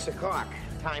 it's 6 o'clock.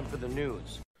 Time for the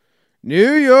news.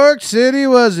 New York City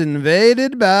was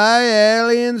invaded by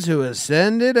aliens who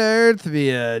ascended Earth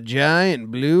via a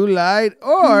giant blue light,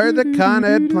 or the Con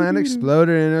Ed plant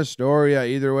exploded in Astoria.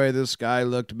 Either way, the sky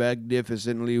looked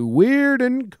magnificently weird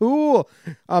and cool.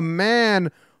 A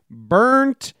man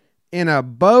burnt in a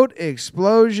boat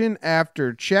explosion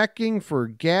after checking for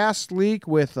gas leak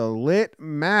with a lit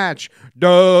match.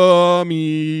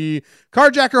 Dummy.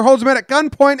 Carjacker holds man at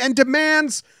gunpoint and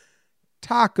demands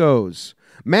tacos.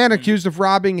 Man accused of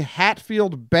robbing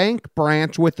Hatfield Bank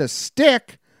branch with a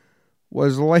stick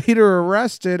was later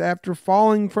arrested after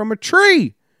falling from a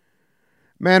tree.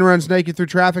 Man runs naked through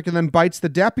traffic and then bites the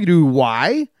deputy.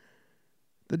 Why?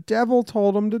 The devil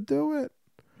told him to do it.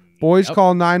 Boys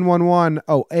call 911.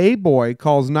 Oh, a boy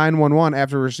calls 911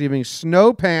 after receiving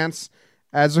snow pants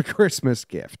as a Christmas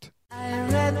gift. I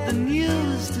read the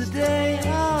news today,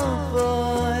 oh boy.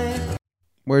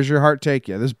 Where's your heart take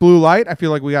you? This blue light? I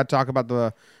feel like we got to talk about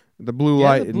the blue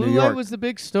light in New York. Blue light was the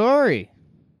big story.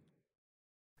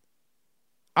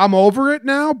 I'm over it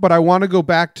now, but I want to go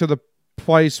back to the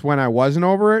place when I wasn't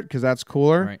over it because that's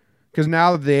cooler. Right. Because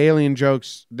now that the alien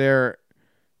jokes, they're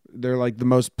like the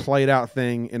most played out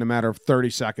thing in a matter of 30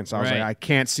 seconds. I was like, I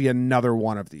can't see another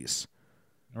one of these.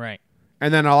 Right.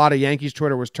 And then a lot of Yankees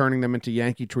Twitter was turning them into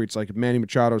Yankee tweets like Manny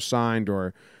Machado signed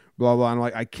or blah, blah. And I'm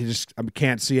like, I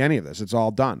can't see any of this. It's all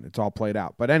done. It's all played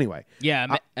out. But anyway.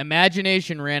 Yeah,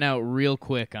 imagination ran out real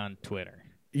quick on Twitter.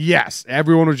 Yes,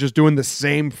 everyone was just doing the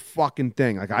same fucking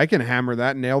thing. Like, I can hammer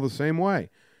that nail the same way.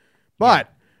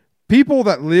 But people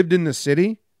that lived in the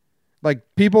city, like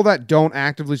people that don't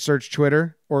actively search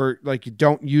Twitter or like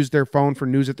don't use their phone for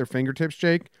news at their fingertips,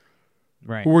 Jake,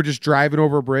 right, who were just driving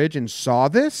over a bridge and saw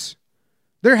this,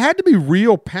 there had to be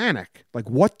real panic. Like,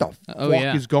 what the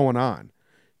fuck is going on?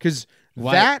 Because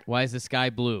why is the sky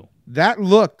blue? That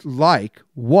looked like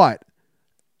what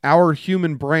our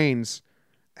human brains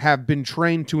have been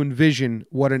trained to envision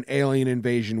what an alien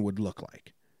invasion would look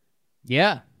like.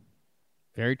 Yeah,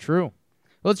 very true.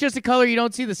 Well, it's just a color you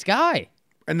don't see the sky.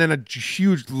 And then a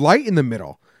huge light in the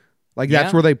middle. Like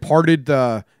that's where they parted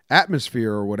the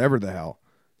atmosphere or whatever the hell.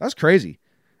 That's crazy.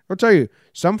 I'll tell you,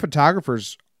 some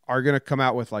photographers are going to come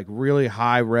out with like really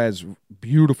high res,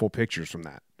 beautiful pictures from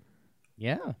that.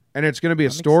 Yeah. And it's going to be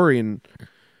a story and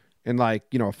like,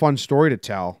 you know, a fun story to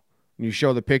tell. And you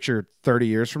show the picture 30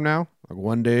 years from now, like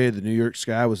one day the New York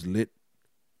sky was lit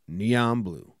neon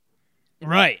blue.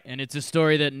 Right. And it's a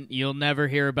story that you'll never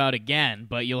hear about again,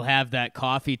 but you'll have that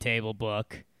coffee table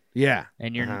book. Yeah.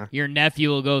 And your nephew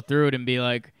will go through it and be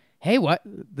like, hey, what?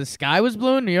 The sky was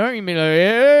blue in New York? You'll be like,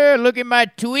 yeah, look at my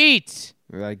tweets.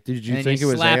 Like, did you and think it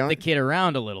was slap alien? the kid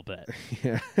around a little bit.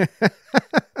 Yeah.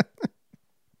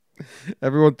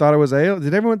 Everyone thought it was alien.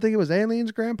 Did everyone think it was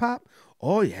aliens, Grandpop?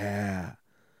 Oh, yeah.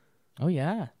 Oh,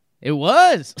 yeah. It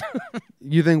was.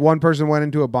 You think one person went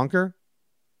into a bunker?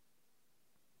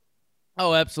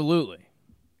 Oh, absolutely.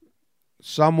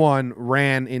 Someone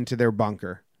ran into their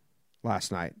bunker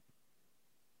last night.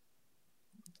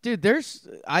 Dude,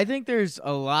 I think there's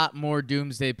a lot more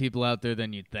doomsday people out there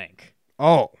than you'd think.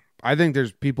 Oh, I think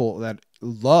there's people that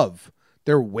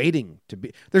they're waiting to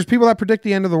be. There's people that predict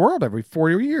the end of the world every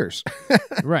 4 years.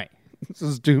 Right. It's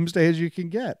as doomsday as you can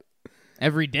get.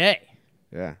 Every day.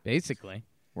 Yeah. Basically.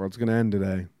 World's going to end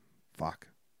today. Fuck.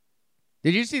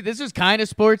 Did you see, this was kind of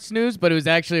sports news, but it was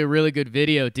actually a really good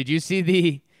video. Did you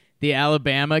see the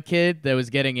Alabama kid that was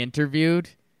getting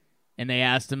interviewed? And they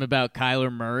asked him about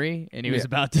Kyler Murray, and he was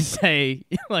about to say,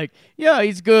 like, yeah,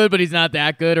 he's good, but he's not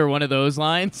that good, or one of those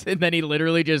lines. And then he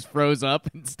literally just froze up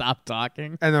and stopped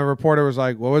talking. And the reporter was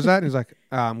like, what was that? And he's like,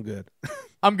 I'm good.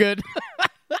 I'm good.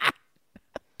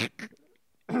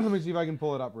 Let me see if I can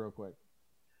pull it up real quick.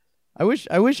 I wish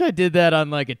I did that on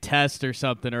like a test or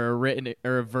something, or a written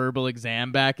or a verbal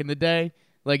exam back in the day.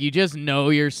 Like, you just know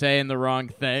you're saying the wrong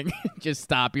thing. Just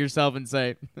stop yourself and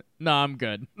say, no, I'm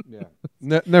good. Yeah.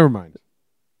 Never mind.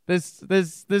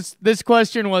 This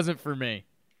question wasn't for me.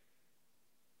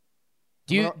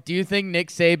 Do you think Nick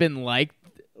Saban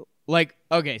like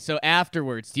okay, so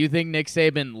afterwards, do you think Nick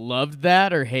Saban loved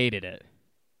that or hated it?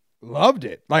 Loved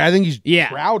it. Like, I think he's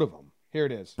proud of him. Here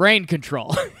it is. Brain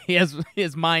control. He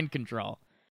has mind control.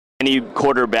 Any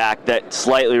quarterback that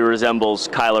slightly resembles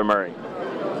Kyler Murray?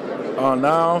 No,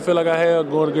 I don't feel like I have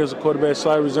going against a quarterback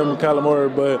slightly resembling Kyler Murray,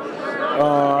 but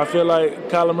I feel like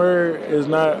Kyler Murray is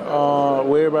not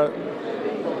where everybody.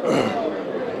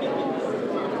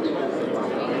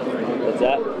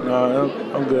 that?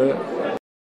 No, I'm good. I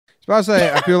was about to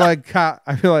say, I feel like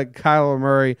Kyler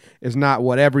Murray is not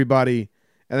what everybody,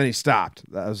 and then he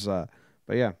stopped. That was, but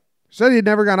yeah, said he'd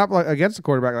never gone up against a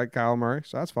quarterback like Kyler Murray,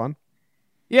 so that's fun.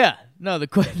 Yeah, no,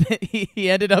 he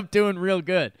ended up doing real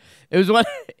good. It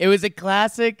was a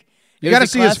classic. You got to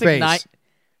see his face.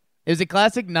 It was a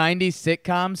classic '90s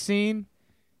sitcom scene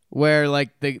where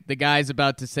like the guy's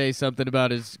about to say something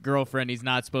about his girlfriend he's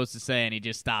not supposed to say, and he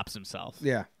just stops himself.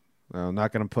 Yeah, well, I'm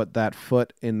not going to put that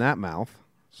foot in that mouth.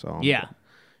 So yeah.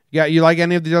 You like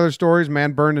any of the other stories?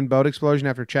 Man burned in boat explosion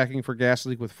after checking for gas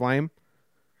leak with flame.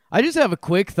 I just have a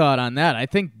quick thought on that. I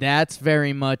think that's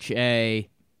very much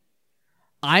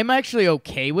I'm actually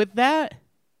okay with that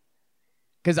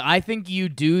because I think you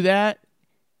do that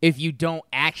if you don't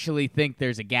actually think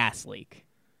there's a gas leak.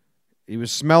 He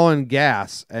was smelling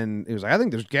gas, and he was like, I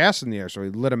think there's gas in the air, so he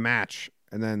lit a match,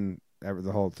 and then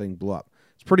the whole thing blew up.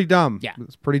 It's pretty dumb. Yeah.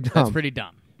 It's pretty dumb. That's pretty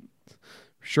dumb.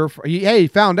 Sure. He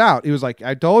found out. He was like,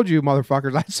 I told you,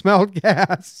 motherfuckers, I smelled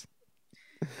gas.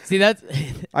 See, that's...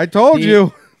 I told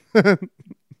you.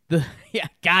 Yeah,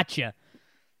 gotcha.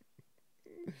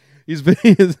 He's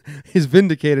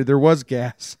vindicated. There was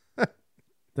gas.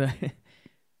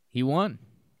 He won.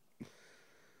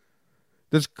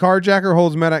 This carjacker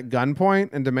holds men at gunpoint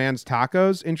and demands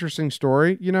tacos. Interesting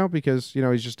story, because,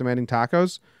 he's just demanding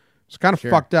tacos. It's kind of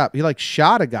fucked up. He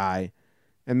shot a guy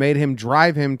and made him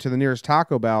drive him to the nearest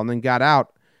Taco Bell and then got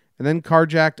out and then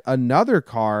carjacked another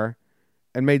car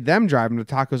and made them drive him to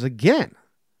tacos again.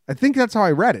 I think that's how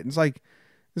I read it. It's like,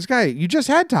 this guy, you just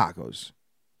had tacos.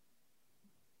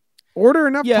 Order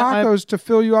enough tacos to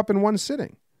fill you up in one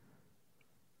sitting.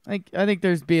 I think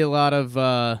there'd be a lot of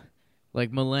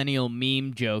millennial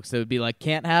meme jokes that would be like,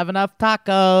 can't have enough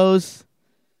tacos.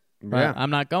 But Yeah. I'm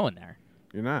not going there.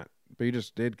 You're not. But you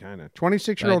just did kind of.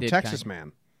 26-year-old Texas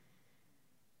man.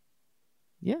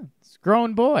 Yeah, it's a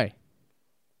growing boy.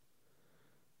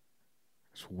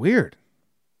 It's weird.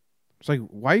 It's like,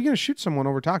 why are you going to shoot someone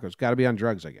over tacos? Got to be on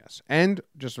drugs, I guess. And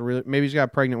just maybe he's got a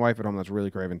pregnant wife at home that's really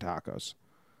craving tacos.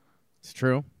 It's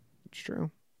true. It's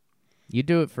true. You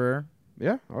do it for her.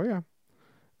 Yeah. Oh, yeah.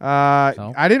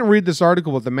 I didn't read this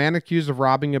article, but the man accused of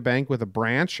robbing a bank with a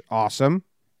branch, awesome.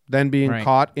 Then being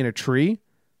caught in a tree,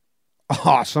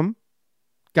 awesome.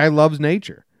 Guy loves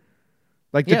nature.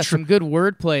 Some good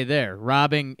wordplay there.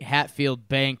 Robbing Hatfield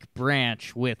Bank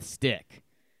branch with stick.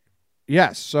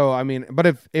 Yes. So I mean, but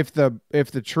if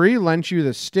the tree lent you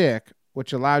the stick,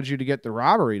 which allowed you to get the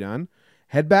robbery done,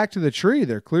 head back to the tree.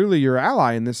 They're clearly your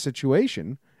ally in this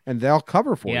situation, and they'll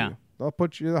cover for you. They'll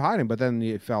put you in hiding. But then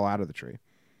you fell out of the tree.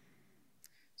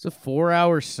 It's a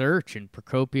 4-hour search in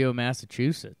Procopio,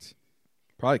 Massachusetts.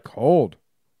 Probably cold.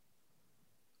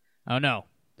 Oh no,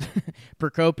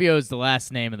 Procopio is the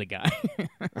last name of the guy.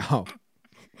 Oh.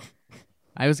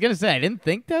 I was going to say, I didn't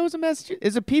think that was a message.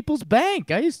 It's a People's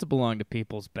Bank. I used to belong to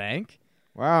People's Bank.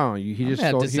 Wow. He just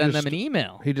had to send them an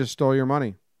email. He just stole your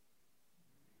money.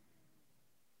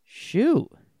 Shoot.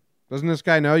 Doesn't this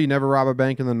guy know you never rob a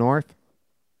bank in the North?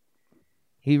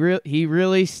 He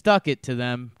really stuck it to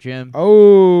them, Jim.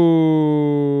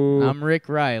 Oh. I'm Rick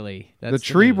Riley. That's the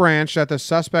tree branch that the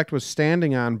suspect was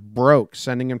standing on broke,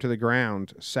 sending him to the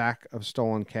ground, sack of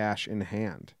stolen cash in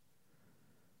hand.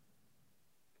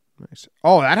 Nice.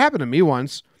 Oh, that happened to me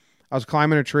once. I was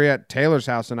climbing a tree at Taylor's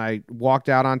house, and I walked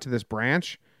out onto this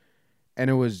branch, and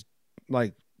it was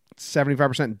like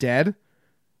 75% dead.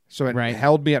 So it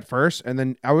held me at first, and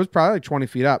then I was probably like 20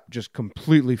 feet up, just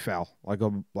completely fell like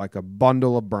a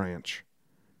bundle of branch.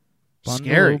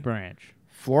 Scary. Branch.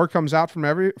 Floor comes out from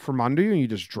under you, and you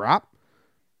just drop.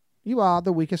 You are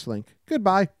the weakest link.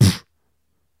 Goodbye.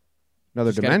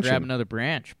 Another dimension. Grab another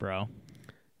branch, bro.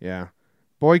 Yeah.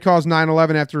 Boy calls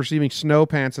 911 after receiving snow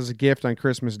pants as a gift on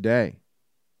Christmas Day.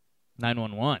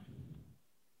 911.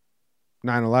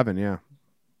 911, yeah.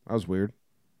 That was weird.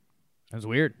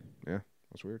 Yeah,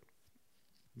 that's weird.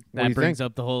 That brings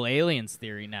up the whole aliens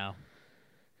theory now.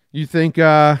 You think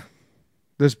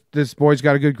this boy's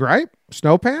got a good gripe?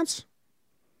 Snow pants?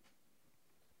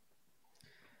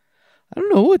 I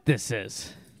don't know what this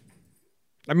is.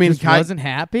 I mean, he wasn't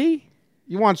happy?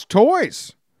 He wants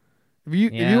toys. If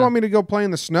you want me to go play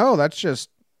in the snow, that's just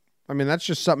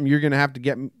something you're going to have to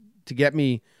get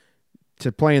me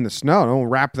to play in the snow. Don't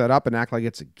wrap that up and act like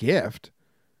it's a gift.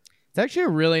 It's actually a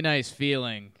really nice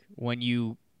feeling when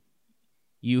you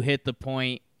hit the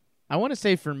point. I want to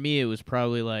say for me it was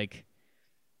probably like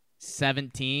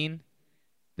 17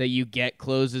 that you get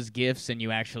clothes as gifts and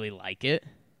you actually like it.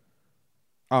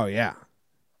 Oh yeah.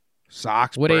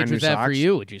 Socks. What brand age new was that socks. for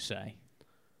you, would you say?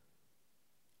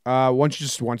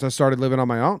 Once I started living on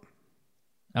my own.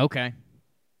 Okay.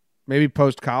 Maybe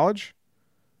post-college?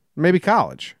 Maybe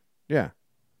college. Yeah.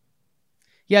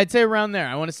 Yeah, I'd say around there.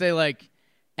 I want to say like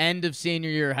end of senior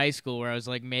year of high school where I was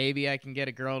like, maybe I can get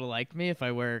a girl to like me if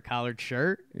I wear a collared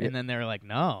shirt. Yeah. And then they were like,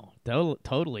 no,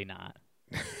 totally not.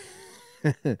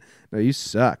 No, you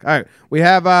suck. All right. We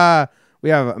have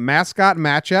mascot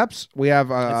matchups. We have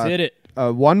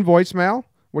one voicemail.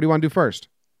 What do you want to do first?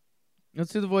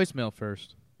 Let's do the voicemail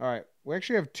first. All right. We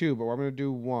actually have two, but we're going to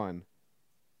do one.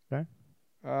 Okay.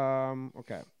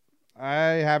 Okay. I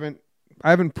haven't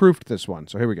proofed this one,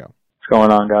 so here we go. What's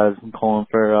going on, guys? I'm calling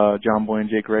for John Boy and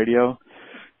Jake Radio.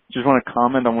 Just want to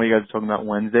comment on what you guys were talking about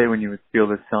Wednesday when you would steal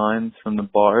the signs from the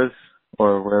bars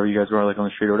or wherever you guys were, like on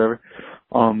the street or whatever.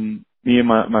 Me and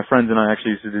my friends and I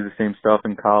actually used to do the same stuff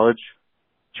in college.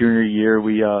 Junior year,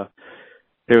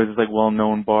 there was this like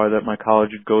well-known bar that my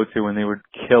college would go to, and they would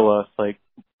kill us, like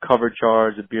cover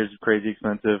charge. The beers are crazy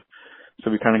expensive,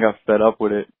 so we kind of got fed up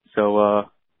with it. So in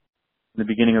the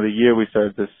beginning of the year, we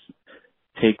started to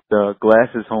take the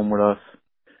glasses home with us,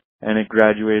 and it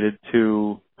graduated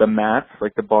to the mats,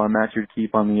 like the bar mats you'd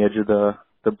keep on the edge of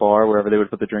the bar wherever they would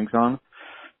put the drinks on.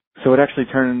 So it actually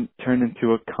turned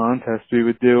into a contest we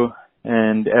would do,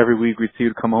 and every week we'd see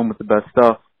who'd come home with the best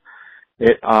stuff.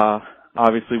 It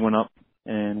obviously went up,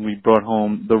 and we brought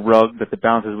home the rug that the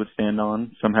bouncers would stand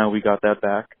on. Somehow we got that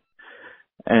back.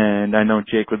 And I know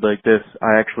Jake would like this.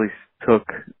 I actually took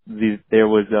the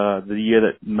year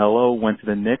that Melo went to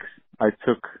the Knicks.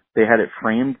 They had it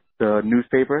framed, the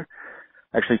newspaper.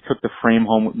 I actually took the frame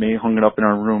home with me, hung it up in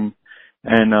our room.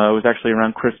 And it was actually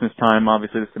around Christmas time.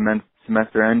 Obviously the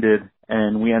semester ended,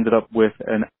 and we ended up with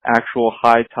an actual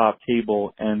high top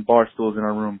table and bar stools in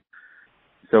our room.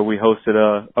 So we hosted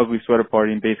a ugly sweater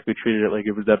party and basically treated it like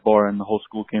it was that bar, and the whole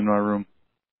school came to our room.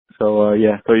 So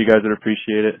yeah, thought you guys would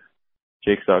appreciate it.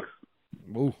 Jake sucks.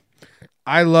 Ooh.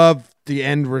 I love the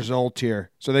end result here.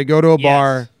 So they go to a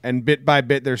bar, and bit by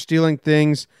bit they're stealing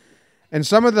things, and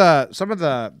some of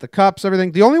the cups,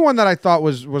 everything. The only one that I thought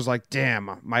was like,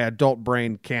 damn, my adult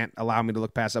brain can't allow me to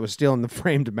look past that was stealing the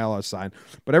framed Mellow sign.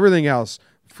 But everything else,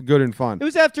 good and fun. It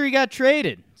was after he got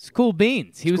traded. It's cool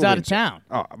beans. He was out of town.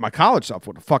 Oh, my college self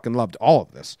would have fucking loved all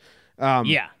of this.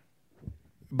 Yeah.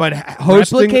 But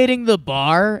replicating the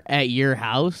bar at your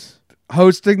house,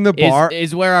 hosting the bar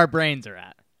is where our brains are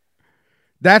at.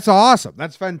 That's awesome.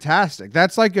 That's fantastic.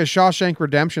 That's like a Shawshank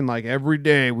Redemption. Like every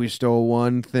day we stole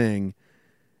one thing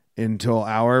until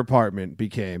our apartment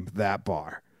became that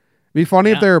bar. It'd be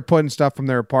funny if they were putting stuff from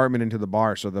their apartment into the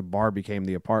bar, so the bar became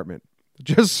the apartment.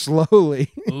 Just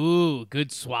slowly. Ooh,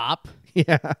 good swap.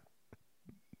 Yeah.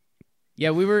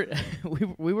 Yeah, we were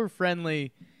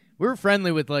friendly. We were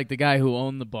friendly with like the guy who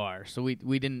owned the bar, so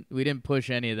we didn't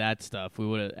push any of that stuff. We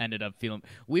would have ended up feeling.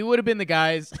 We would have been the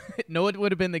guys. No, it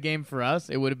would have been the game for us.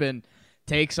 It would have been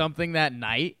take something that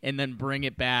night and then bring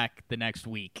it back the next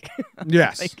week.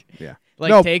 Yes.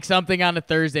 Take something on a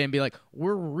Thursday and be like,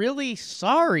 we're really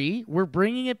sorry. We're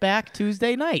bringing it back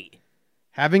Tuesday night.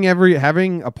 Having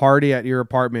a party at your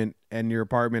apartment, and your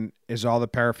apartment is all the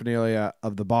paraphernalia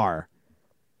of the bar,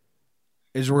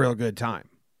 is a real good time.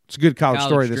 It's a good college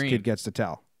story this kid gets to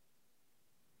tell.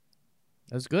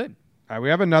 That's good. All right, we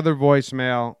have another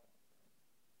voicemail.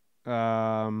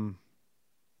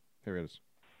 Here it is.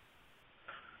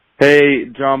 Hey,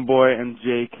 John Boy and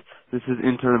Jake. This is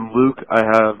intern Luke. I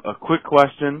have a quick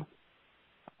question.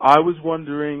 I was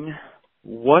wondering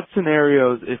what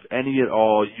scenarios, if any at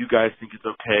all, you guys think it's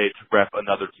okay to rep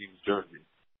another team's jersey?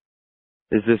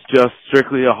 Is this just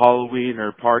strictly a Halloween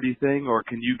or party thing, or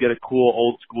can you get a cool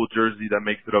old school jersey that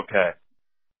makes it okay?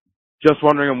 Just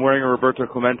wondering, I'm wearing a Roberto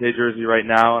Clemente jersey right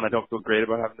now, and I don't feel great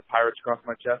about having the Pirates across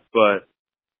my chest, but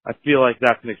I feel like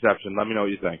that's an exception. Let me know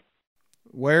what you think.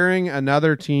 Wearing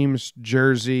another team's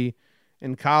jersey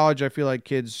in college, I feel like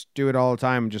kids do it all the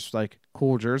time, just like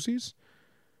cool jerseys.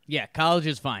 Yeah, college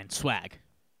is fine. Swag.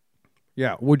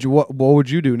 Yeah. What would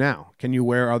you do now? Can you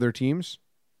wear other teams?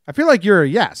 I feel like you're a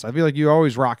yes. I feel like you're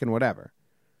always rocking whatever.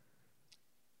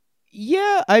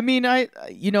 Yeah, I mean, I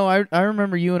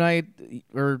remember you and I,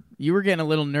 or you were getting a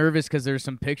little nervous because there's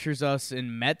some pictures of us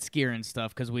in Mets gear and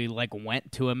stuff because we like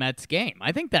went to a Mets game.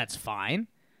 I think that's fine.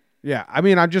 Yeah, I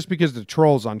mean, I'm just because the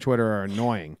trolls on Twitter are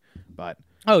annoying, but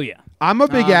oh yeah, I'm a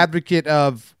big advocate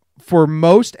of, for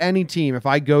most any team, if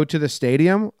I go to the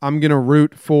stadium, I'm gonna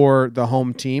root for the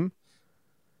home team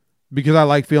because I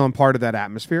like feeling part of that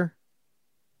atmosphere.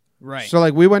 Right. So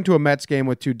like we went to a Mets game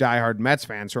with two diehard Mets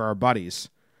fans who are our buddies,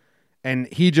 and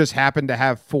he just happened to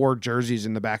have 4 jerseys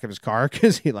in the back of his car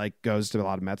because he like goes to a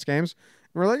lot of Mets games.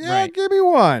 And we're like, yeah, Give me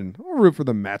one. I'll root for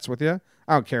the Mets with you.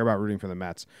 I don't care about rooting for the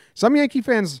Mets. Some Yankee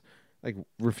fans like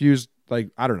refuse. Like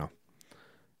I don't know.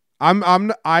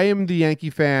 I am the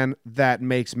Yankee fan that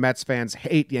makes Mets fans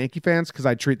hate Yankee fans because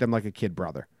I treat them like a kid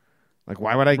brother. Like,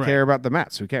 why would I care about the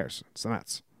Mets? Who cares? It's the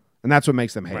Mets. And that's what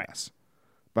makes them hate us.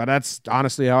 But that's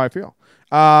honestly how I feel.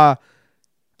 I'm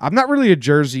not really a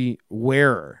jersey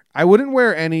wearer. I wouldn't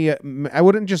wear any. I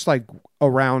wouldn't just like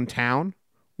around town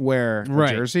wear a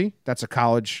jersey. That's a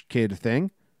college kid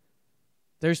thing.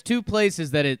 There's two places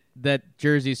that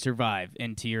jerseys survive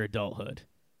into your adulthood: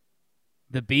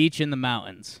 the beach and the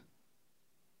mountains.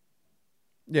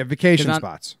 Yeah, vacation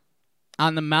spots.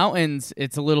 On the mountains,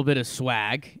 it's a little bit of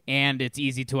swag, and it's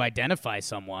easy to identify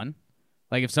someone.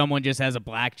 Like if someone just has a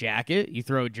black jacket, you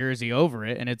throw a jersey over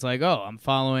it, and it's like, oh, I'm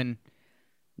following,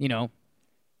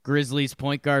 Grizzlies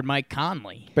point guard Mike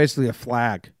Conley. Basically a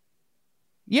flag.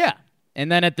 Yeah. And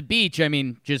then at the beach,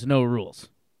 just no rules.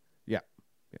 Yeah.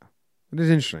 It is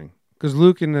interesting because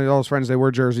Luke and all his friends, they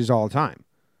wear jerseys all the time.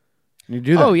 And you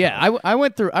do that. Oh yeah, I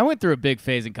went through a big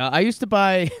phase in college. I used to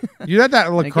buy. You had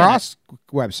that lacrosse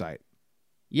website.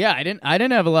 Yeah, I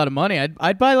didn't have a lot of money.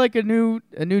 I'd buy like a new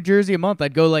jersey a month.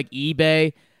 I'd go like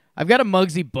eBay. I've got a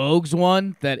Muggsy Bogues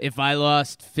one that if I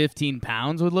lost 15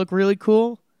 pounds would look really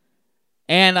cool.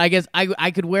 And I guess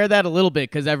I could wear that a little bit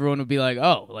because everyone would be like,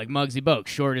 oh, like Muggsy Bogues,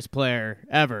 shortest player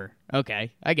ever.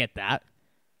 Okay, I get that.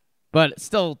 But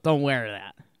still don't wear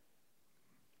that.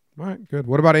 All right, good.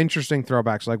 What about interesting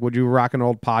throwbacks? Like, would you rock an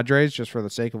old Padres just for the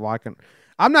sake of walking?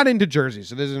 I'm not into jerseys,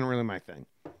 so this isn't really my thing.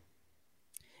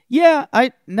 Yeah,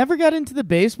 I never got into the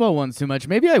baseball ones too much.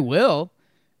 Maybe I will.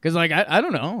 Because, like, I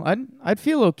don't know. I'd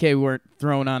feel okay weren't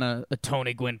throwing on a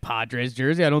Tony Gwynn Padres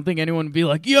jersey. I don't think anyone would be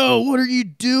like, yo, what are you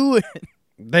doing?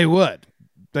 They would.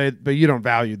 But you don't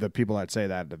value the people that say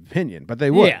that opinion. But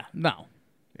they would. Yeah, no.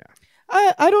 Yeah.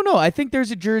 I don't know. I think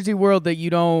there's a jersey world that you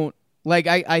don't... Like,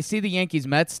 I see the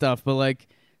Yankees-Mets stuff, but, like,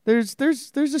 there's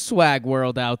a swag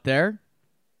world out there.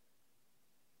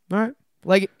 All right.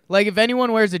 Like if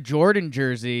anyone wears a Jordan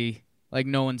jersey, like,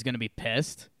 no one's going to be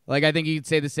pissed. Like, I think you could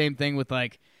say the same thing with,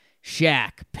 like,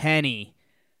 Shaq, Penny.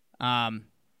 I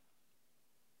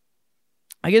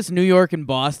guess New York and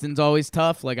Boston's always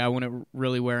tough. Like, I wouldn't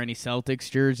really wear any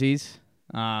Celtics jerseys.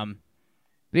 But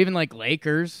even, like,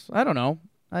 Lakers, I don't know.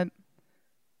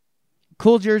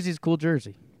 Cool jersey's cool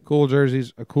jersey. Cool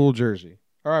jersey's a cool jersey.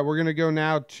 All right, we're going to go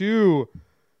now to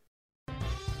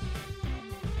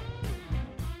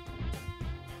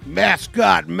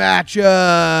Mascot matchups.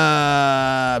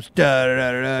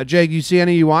 Jake, you see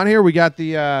any you want here? We got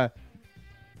the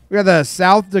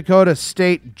South Dakota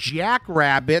State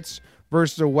Jackrabbits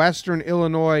versus the Western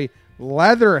Illinois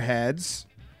Leatherheads.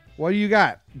 What do you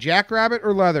got? Jackrabbit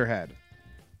or Leatherhead?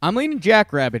 I'm leaning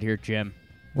Jackrabbit here, Jim.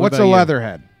 What's a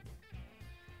Leatherhead?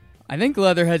 I think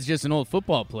Leatherhead's just an old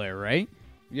football player, right?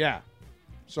 Yeah.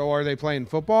 So are they playing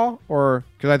football? Or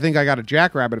because I think I got a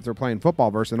Jackrabbit if they're playing football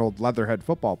versus an old Leatherhead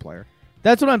football player.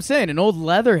 That's what I'm saying. An old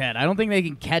Leatherhead. I don't think they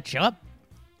can catch up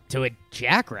to a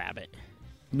Jackrabbit.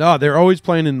 No, they're always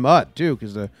playing in mud, too,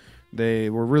 because they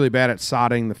were really bad at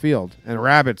sodding the field. And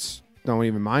rabbits don't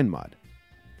even mind mud.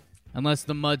 Unless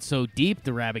the mud's so deep,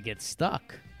 the rabbit gets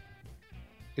stuck.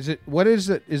 What is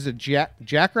it? Is it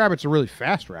Jackrabbit's a really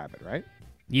fast rabbit, right?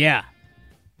 Yeah.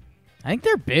 I think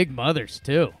they're big mothers,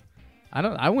 too.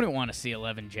 I wouldn't want to see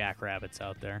 11 jackrabbits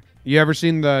out there. You ever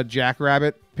seen the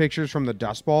jackrabbit pictures from the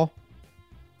Dust Bowl?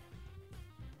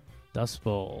 Dust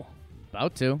Bowl.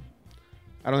 About to.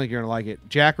 I don't think you're going to like it.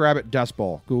 Jackrabbit Dust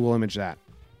Bowl. Google image that.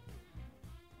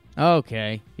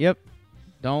 Okay. Yep.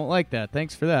 Don't like that.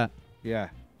 Thanks for that. Yeah.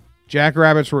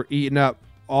 Jackrabbits were eating up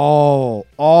all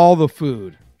the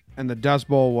food, and the Dust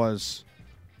Bowl was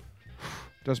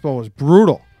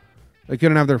brutal. They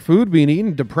couldn't have their food being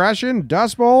eaten. Depression,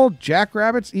 Dust Bowl,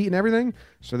 jackrabbits eating everything.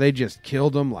 So they just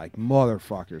killed them like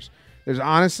motherfuckers.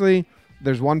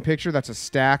 There's one picture that's a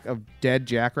stack of dead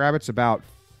jackrabbits about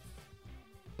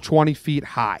 20 feet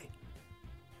high.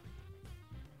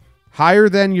 Higher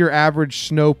than your average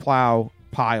snowplow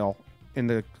pile in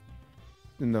the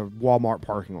Walmart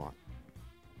parking lot.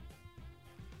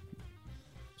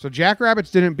 So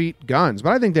jackrabbits didn't beat guns,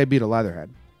 but I think they beat a Leatherhead.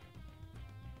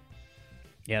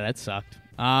 Yeah, that sucked.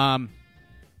 What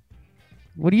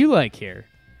do you like here?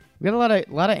 We got a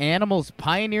lot of animals.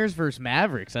 Pioneers versus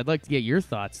Mavericks. I'd like to get your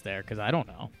thoughts there because I don't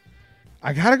know.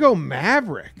 I gotta go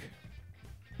Maverick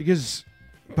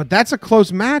but that's a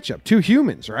close matchup. Two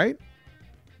humans, right?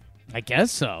 I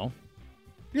guess so.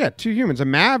 Yeah, two humans. A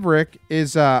Maverick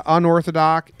is a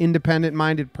unorthodox,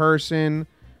 independent-minded person,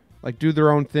 like do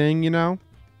their own thing, you know?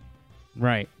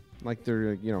 Right. Like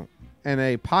they're, and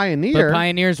a pioneer. But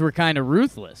pioneers were kind of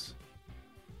ruthless.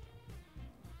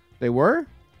 They were?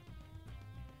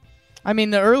 I mean,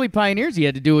 the early pioneers, you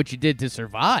had to do what you did to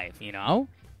survive, you know?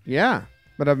 Yeah,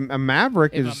 but a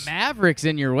Maverick If is... a Maverick's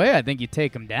in your way, I think you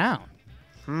take him down.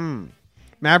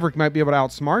 Maverick might be able to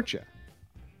outsmart you.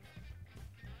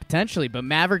 Potentially, but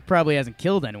Maverick probably hasn't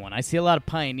killed anyone. I see a lot of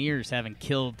Pioneers having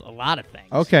killed a lot of things.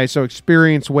 Okay, so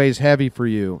experience weighs heavy for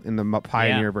you in the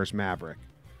Pioneer versus Maverick.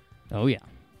 Oh, yeah.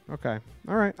 Okay.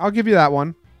 All right. I'll give you that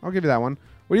one. What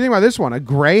do you think about this one? A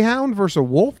Greyhound versus a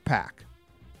Wolf Pack.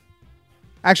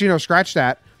 Actually, no, scratch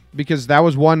that, because that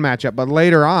was one matchup. But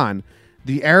later on,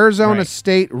 the Arizona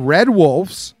State Red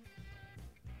Wolves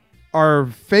are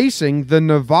facing the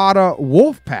Nevada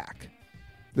Wolf Pack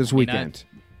this weekend.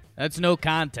 That's no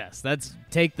contest. That's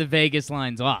take the Vegas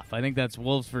lines off. I think that's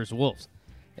Wolves versus Wolves.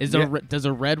 Does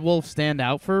a Red Wolf stand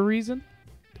out for a reason?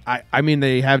 I mean,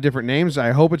 they have different names.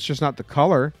 I hope it's just not the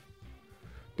color.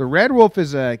 The Red Wolf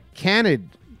is a canid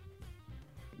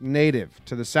native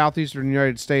to the southeastern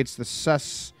United States. The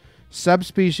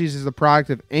subspecies is the product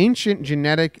of ancient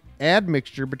genetic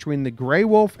admixture between the gray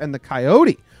wolf and the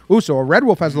coyote. Ooh, so a red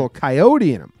wolf has a little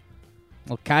coyote in him.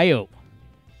 Well, coyote.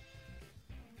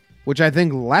 Which I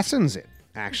think lessens it,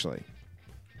 actually.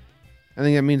 I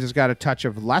think that means it's got a touch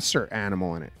of lesser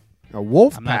animal in it. A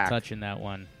wolf I'm pack. not touching that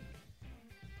one.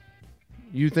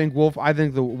 You think wolf? I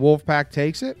think the wolf pack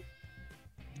takes it.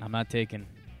 I'm not taking.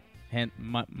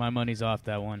 My money's off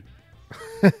that one.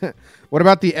 What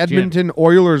about the Edmonton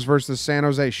Oilers versus the San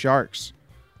Jose Sharks?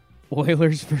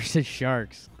 Oilers versus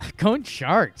Sharks. Going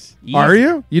Sharks. Easy. Are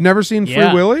you? You never seen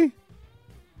Free Willy?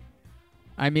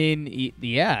 I mean,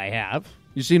 yeah, I have.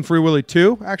 You seen Free Willy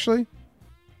 2, actually?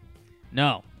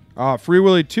 No. Free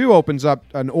Willy 2 opens up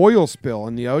an oil spill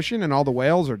in the ocean, and all the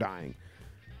whales are dying.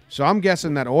 So I'm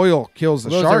guessing that oil kills the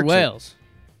Those sharks. Are whales.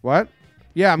 What?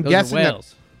 Yeah, I'm Those guessing are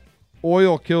whales. that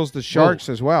oil kills the sharks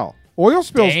as well. Oil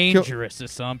spills. Dangerous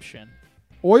assumption.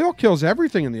 Oil kills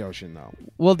everything in the ocean, though.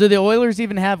 Well, do the Oilers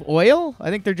even have oil? I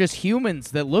think they're just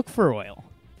humans that look for oil.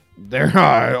 Does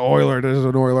an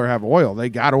oiler have oil? They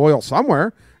got oil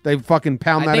somewhere. They fucking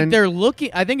pound that in.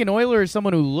 I think an oiler is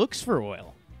someone who looks for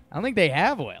oil. I don't think they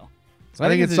have oil. So I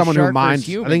think it's someone who mines.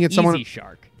 Human. I think it's someone. Easy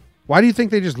shark. Why do you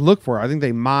think they just look for it? I think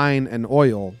they mine an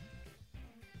oil,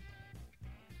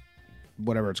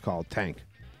 whatever it's called, tank.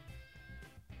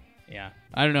 Yeah,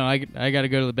 I don't know. I got to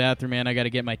go to the bathroom, man. I got to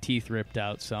get my teeth ripped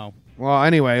out. So. Well,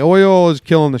 anyway, oil is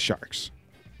killing the sharks.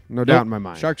 No doubt in my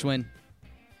mind. Sharks win.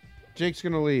 Jake's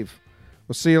gonna leave.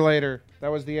 We'll see you later. That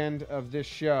was the end of this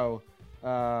show.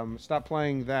 Stop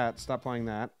playing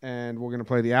that. And we're going to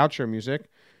play the outro music.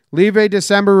 Leave a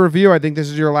December review. I think this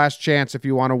is your last chance if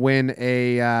you want to win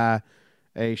a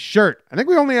shirt. I think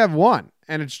we only have one,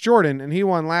 and it's Jordan, and he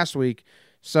won last week.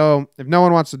 So if no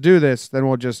one wants to do this, then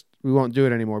we won't do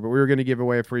it anymore. But we were going to give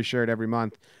away a free shirt every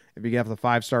month if you get the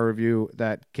 5-star review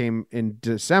that came in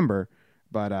December.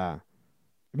 But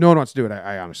if no one wants to do it,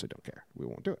 I honestly don't care. We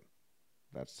won't do it.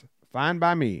 That's fine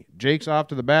by me. Jake's off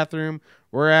to the bathroom.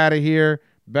 We're out of here.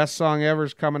 Best song ever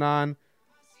is coming on.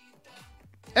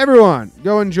 Everyone,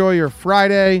 go enjoy your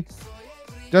Friday.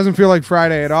 Doesn't feel like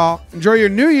Friday at all. Enjoy your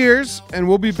New Year's, and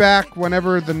we'll be back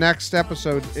whenever the next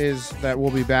episode is that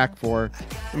we'll be back for.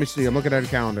 Let me see. I'm looking at a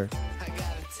calendar.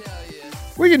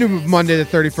 We can do Monday the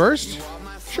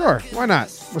 31st. Sure, why not?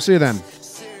 We'll see you then.